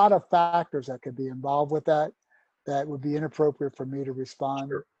a lot of factors that could be involved with that would be inappropriate for me to respond.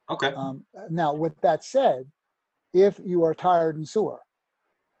 Sure. Okay. Now, with that said, if you are tired and sore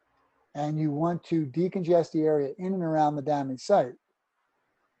and you want to decongest the area in and around the damaged site,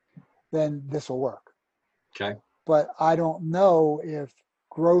 then this will work. Okay. But I don't know if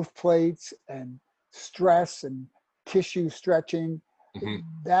growth plates and stress and tissue stretching,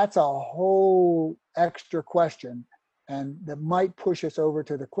 that's a whole extra question. And that might push us over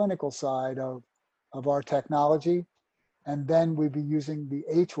to the clinical side of our technology. And then we'd be using the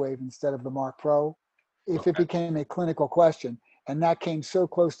H-Wave instead of the Mark Pro if it became a clinical question. And that came so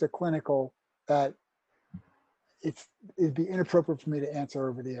close to clinical that it'd be inappropriate for me to answer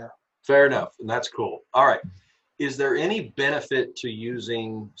over the air. Fair enough. And that's cool. All right. Is there any benefit to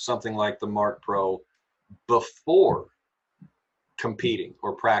using something like the Mark Pro before competing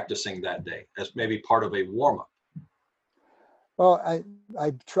or practicing that day as maybe part of a warm-up? Well,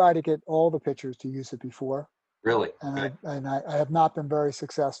 I try to get all the pitchers to use it before. Really? And I have not been very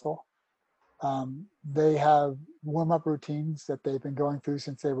successful. They have warm-up routines that they've been going through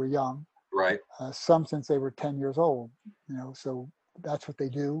since they were young. Right. Some since they were 10 years old, so that's what they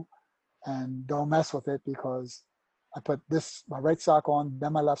do. And don't mess with it because I put my right sock on,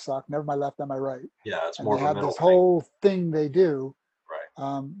 then my left sock, never my left, then my right. Yeah, it's and more they of a have middle this whole thing they do.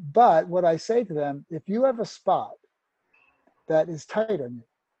 Right. But what I say to them, if you have a spot that is tight on you,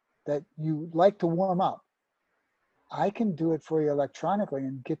 that you like to warm up, I can do it for you electronically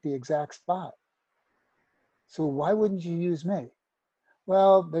and get the exact spot. So why wouldn't you use me?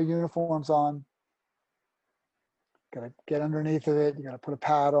 Well, their uniform's on. Got to get underneath of it. You got to put a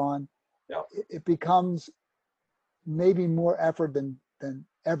pad on. Yeah. It becomes maybe more effort than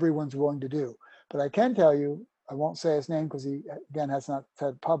everyone's willing to do. But I can tell you, I won't say his name because he, again, has not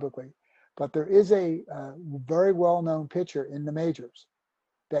said publicly, but there is a very well-known pitcher in the majors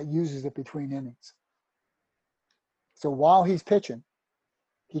that uses it between innings. So while he's pitching,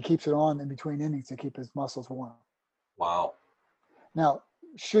 he keeps it on in between innings to keep his muscles warm. Wow. Now,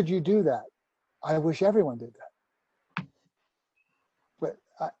 should you do that? I wish everyone did that. But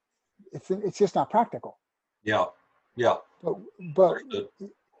it's just not practical. Yeah. Yeah. But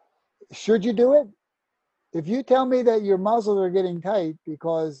should you do it? If you tell me that your muscles are getting tight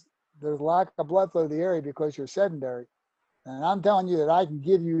because there's lack of blood flow to the area because you're sedentary, and I'm telling you that I can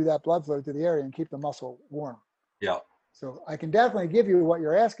give you that blood flow to the area and keep the muscle warm. Yeah. So I can definitely give you what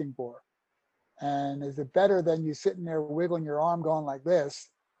you're asking for. And is it better than you sitting there wiggling your arm going like this?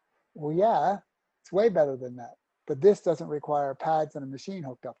 Well, yeah, it's way better than that. But this doesn't require pads and a machine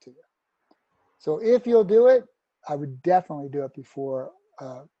hooked up to you. So if you'll do it, I would definitely do it before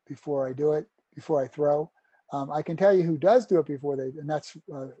I throw. I can tell you who does do it before and that's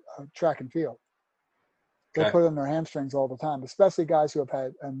track and field. They put it on their hamstrings all the time, especially guys who have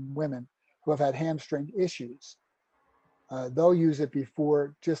had, and women who have had hamstring issues. They'll use it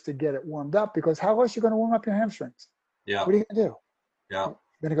before just to get it warmed up, because how else are you going to warm up your hamstrings? Yeah. What are you going to do? Yeah.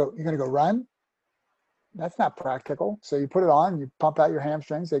 You're going to go run? That's not practical. So you put it on, you pump out your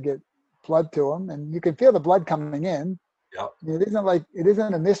hamstrings, they get blood to them, and you can feel the blood coming in. Yeah. It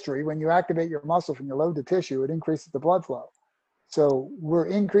isn't a mystery. When you activate your muscles and you load the tissue, it increases the blood flow. So we're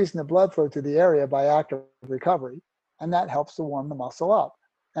increasing the blood flow to the area by active recovery, and that helps to warm the muscle up.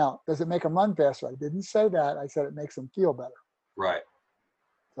 Now, does it make them run faster? I didn't say that. I said it makes them feel better. Right.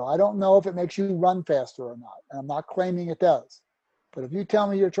 So I don't know if it makes you run faster or not, and I'm not claiming it does. But if you tell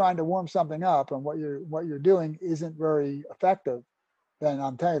me you're trying to warm something up and what you're doing isn't very effective, then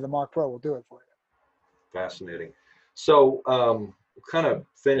I'm telling you the Mark Pro will do it for you. Fascinating. So kind of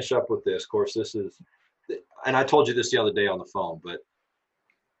finish up with this. Of course, this is, and I told you this the other day on the phone, but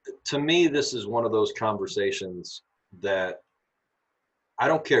to me, this is one of those conversations that I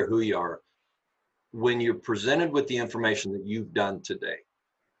don't care who you are. When you're presented with the information that you've done today,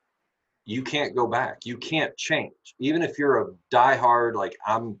 you can't go back. You can't change. Even if you're a diehard, like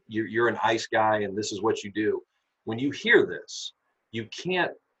you're an ice guy and this is what you do. When you hear this, you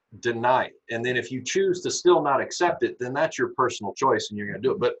can't deny it. And then if you choose to still not accept it, then that's your personal choice and you're going to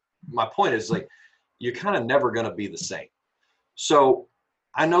do it. But my point is, like, you're kind of never going to be the same. So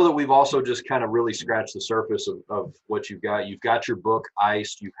I know that we've also just kind of really scratched the surface of what you've got. You've got your book,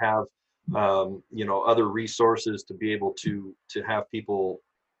 Iced. You have, other resources to be able to have people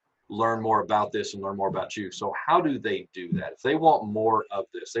learn more about this and learn more about you. So how do they do that? If they want more of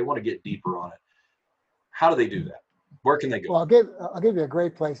this, they want to get deeper on it, how do they do that? Where can they go? Well, I'll give you a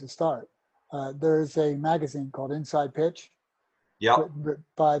great place to start. There's a magazine called Inside Pitch, written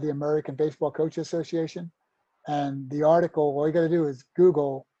by the American Baseball Coaches Association. And the article, all you got to do is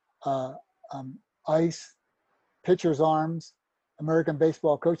Google ICE, Pitcher's Arms, American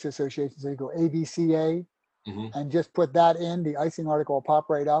Baseball Coaches Association. So you go ABCA, and just put that in. The icing article will pop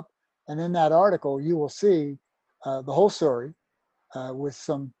right up. And in that article, you will see the whole story with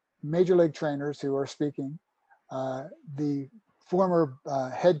some major league trainers who are speaking. The former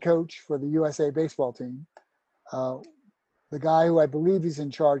head coach for the USA baseball team, the guy who I believe he's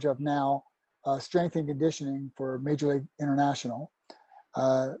in charge of now, strength and conditioning for Major League International,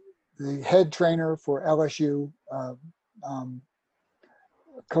 the head trainer for LSU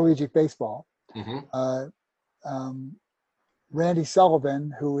collegiate baseball, Randy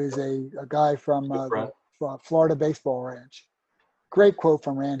Sullivan, who is a guy from the Florida Baseball Ranch. Great quote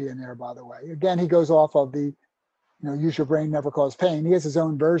from Randy in there, by the way. Again, he goes off of the, use your brain, never cause pain. He has his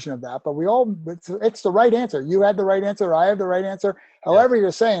own version of that, but it's the right answer. You had the right answer. I have the right answer. However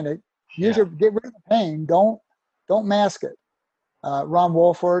you're saying it, get rid of the pain. Don't mask it. Ron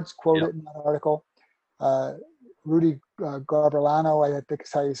Wolford's quoted in that article. Rudy Garberlano, I think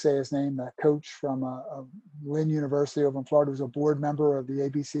is how you say his name, the coach from Lynn University over in Florida, who's a board member of the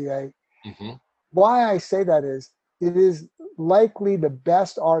ABCA. Why I say that is, it is likely the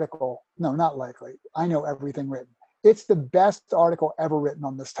best article. No, not likely. I know everything written. It's the best article ever written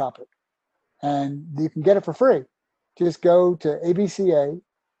on this topic. And you can get it for free. Just go to ABCA,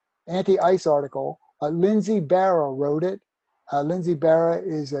 Anti-Ice article. Lindsay Barra wrote it. Lindsay Barra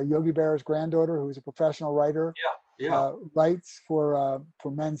is Yogi Berra's granddaughter, who's a professional writer. Writes for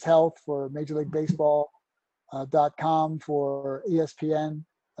Men's Health, for Major League Baseball. .com for ESPN.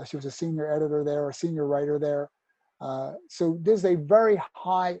 She was a senior editor there, a senior writer there. So this is a very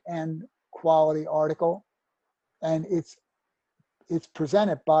high-end quality article, and it's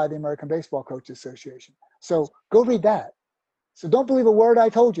presented by the American Baseball Coaches Association. So go read that. So don't believe a word I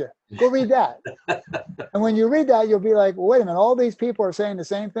told you. Go read that. And when you read that, you'll be like, well, wait a minute, all these people are saying the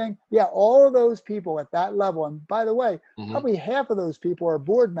same thing? Yeah, all of those people at that level. And by the way, probably half of those people are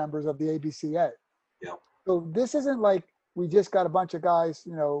board members of the ABCA. Yeah. So this isn't like we just got a bunch of guys,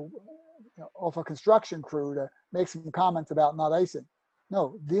 off a construction crew to make some comments about not icing.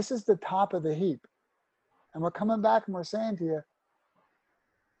 No, this is the top of the heap. And we're coming back and we're saying to you,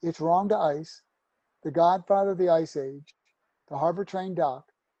 it's wrong to ice. The godfather of the ice age, the Harvard-trained doc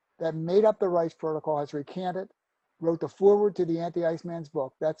that made up the Rice Protocol, has recanted, wrote the foreword to the Anti-Iceman's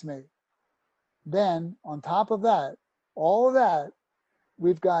book. That's me. Then, on top of that, all of that,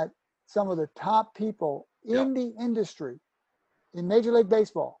 we've got some of the top people in the industry, in Major League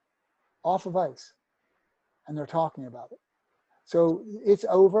Baseball, off of ice. And they're talking about it. So it's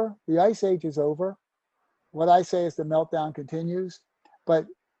over. The ice age is over. What I say is the meltdown continues. But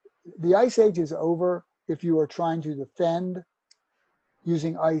the ice age is over if you are trying to defend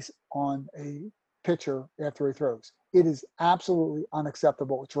using ice on a pitcher after he throws. It is absolutely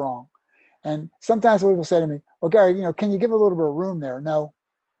unacceptable. It's wrong. And sometimes people say to me, well, Gary, can you give a little bit of room there? No,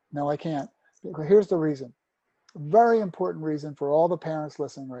 I can't. Here's the reason. Very important reason for all the parents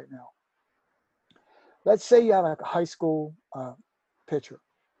listening right now. Let's say you have a high school pitcher.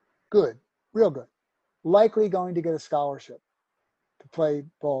 Good, real good. Likely going to get a scholarship to play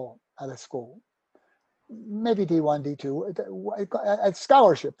ball at a school. Maybe D1, D2, a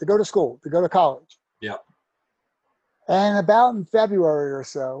scholarship to go to school, to go to college. Yeah. And about in February or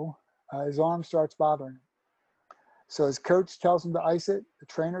so, his arm starts bothering him. So his coach tells him to ice it. The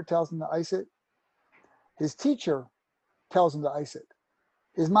trainer tells him to ice it. His teacher tells him to ice it.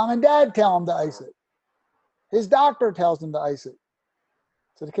 His mom and dad tell him to ice it. His doctor tells him to ice it.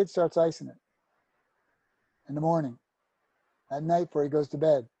 So the kid starts icing it in the morning, at night before he goes to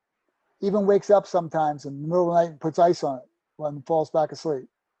bed. Even wakes up sometimes in the middle of the night and puts ice on it when he falls back asleep.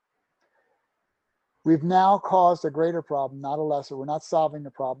 We've now caused a greater problem, not a lesser. We're not solving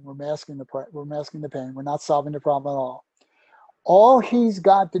the problem. We're masking the pain. We're not solving the problem at all. All he's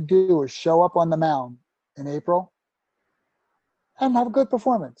got to do is show up on the mound in April and have a good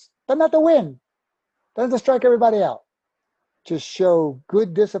performance. Doesn't have to win. Doesn't have to strike everybody out. Just show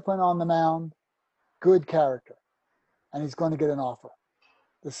good discipline on the mound, good character, and he's going to get an offer.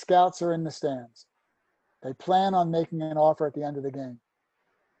 The scouts are in the stands. They plan on making an offer at the end of the game.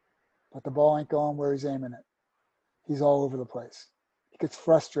 But the ball ain't going where he's aiming it. He's all over the place. He gets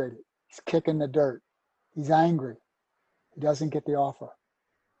frustrated. He's kicking the dirt. He's angry. He doesn't get the offer.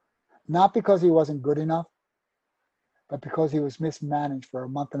 Not because he wasn't good enough, but because he was mismanaged for a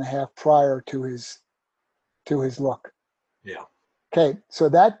month and a half prior to his look. Yeah. Okay, so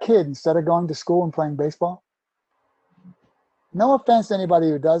that kid, instead of going to school and playing baseball, no offense to anybody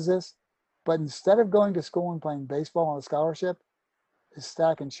who does this, but instead of going to school and playing baseball on a scholarship, is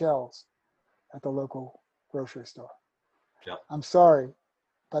stacking shelves at the local grocery store. Yeah. I'm sorry,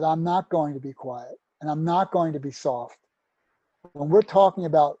 but I'm not going to be quiet, and I'm not going to be soft. When we're talking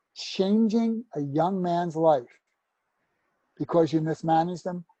about changing a young man's life because you mismanaged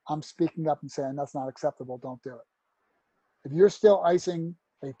them, I'm speaking up and saying that's not acceptable. Don't do it. If you're still icing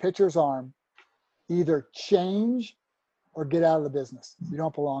a pitcher's arm, either change or get out of the business. You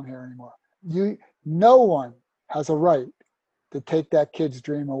don't belong here anymore. No one has a right to take that kid's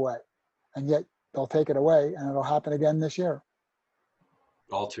dream away. And yet they'll take it away, and it'll happen again this year.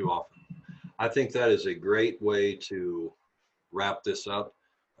 All too often. I think that is a great way to wrap this up.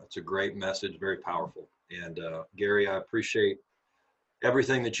 It's a great message, very powerful. And Gary, I appreciate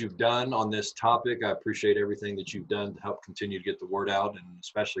everything that you've done on this topic. I appreciate everything that you've done to help continue to get the word out, and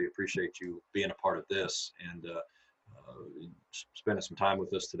especially appreciate you being a part of this and spending some time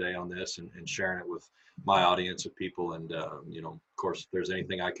with us today on this and sharing it with my audience of people. And, of course, if there's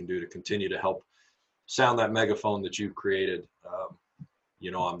anything I can do to continue to help sound that megaphone that you've created,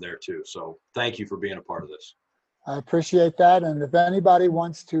 I'm there too. So thank you for being a part of this. I appreciate that. And if anybody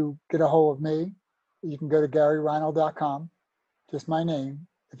wants to get a hold of me, you can go to GaryReinl.com, just my name.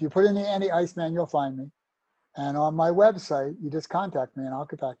 If you put in the Anti-Iceman, you'll find me. And on my website, you just contact me and I'll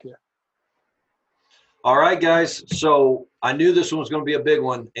get back to you. All right, guys. So I knew this one was going to be a big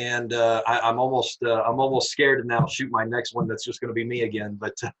one, and I'm almost scared to now shoot my next one. That's just going to be me again.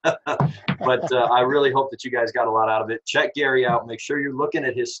 But I really hope that you guys got a lot out of it. Check Gary out. Make sure you're looking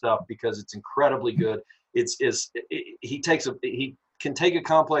at his stuff because it's incredibly good. He can take a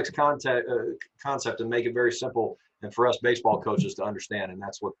complex concept and make it very simple, and for us baseball coaches to understand. And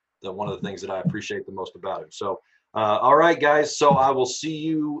that's what one of the things that I appreciate the most about it. So, all right, guys. So I will see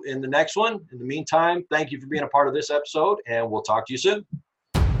you in the next one. In the meantime, thank you for being a part of this episode, and we'll talk to you soon.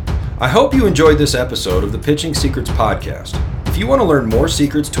 I hope you enjoyed this episode of the Pitching Secrets podcast. If you want to learn more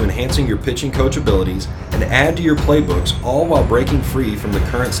secrets to enhancing your pitching coach abilities and add to your playbooks, all while breaking free from the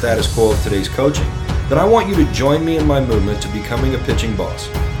current status quo of today's coaching, then I want you to join me in my movement to becoming a pitching boss.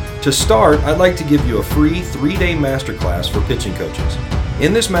 To start, I'd like to give you a free 3-day masterclass for pitching coaches.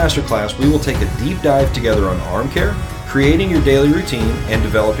 In this masterclass, we will take a deep dive together on arm care, creating your daily routine, and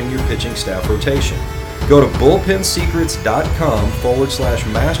developing your pitching staff rotation. Go to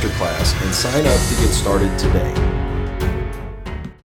bullpensecrets.com/masterclass and sign up to get started today.